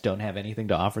lives don't have anything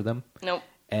to offer them. Nope.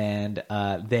 And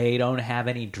they don't have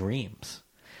any dreams.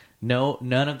 No,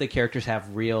 none of the characters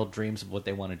have real dreams of what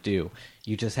they want to do.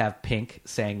 You just have Pink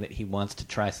saying that he wants to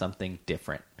try something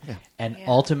different. Yeah. And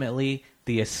ultimately,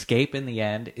 the escape in the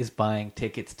end is buying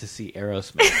tickets to see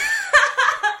Aerosmith.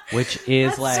 Which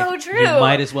is That's so true. You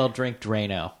might as well drink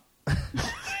Drano.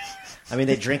 I mean,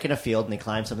 they drink in a field and they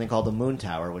climb something called the Moon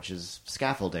Tower, which is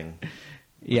scaffolding.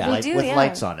 Yeah. With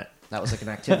lights on it. That was like an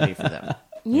activity for them.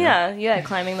 Yeah,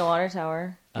 climbing the water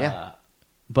tower. Yeah.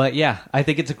 But yeah, I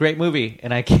think it's a great movie,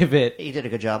 and I give it... He did a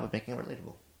good job of making it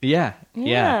relatable. Yeah.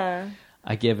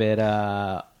 I give it,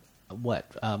 8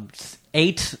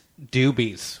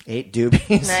 doobies. 8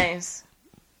 doobies. Nice.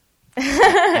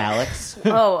 Alex?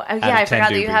 Oh, yeah, I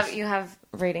forgot doobies. that you have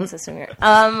rating system here.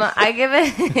 I give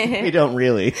it... We don't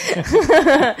really.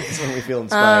 It's when we feel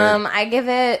inspired. I give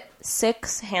it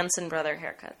 6 Hanson brother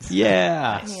haircuts.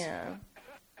 Yeah. Yeah.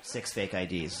 6 fake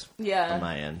IDs. Yeah. On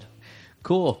my end.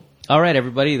 Cool. All right,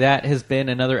 everybody. That has been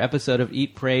another episode of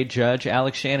Eat, Pray, Judge.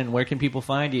 Alex Shannon, where can people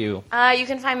find you? You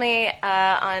can find me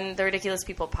on the Ridiculous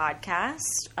People podcast,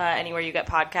 anywhere you get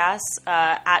podcasts,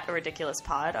 at A Ridiculous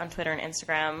Pod on Twitter and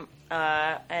Instagram,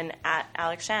 and at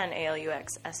Alex Shan,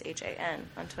 ALUXSHAN,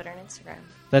 on Twitter and Instagram.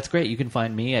 That's great. You can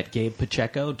find me at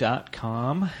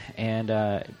GabePacheco.com.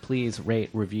 And please rate,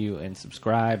 review, and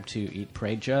subscribe to Eat,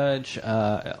 Pray, Judge.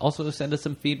 Also, send us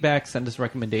some feedback. Send us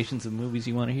recommendations of movies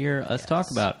you want to hear us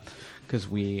talk about, because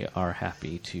we are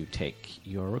happy to take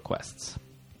your requests.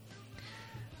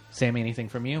 Sammy, anything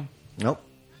from you? Nope.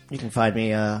 You can find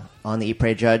me on the Eat,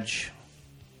 Pray, Judge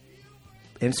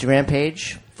Instagram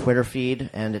page, Twitter feed,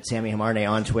 and at Sammy Hamarne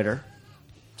on Twitter.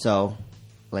 So,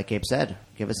 like Gabe said,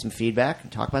 give us some feedback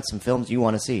and talk about some films you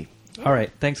want to see. All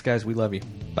right. Thanks, guys. We love you.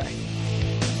 Bye.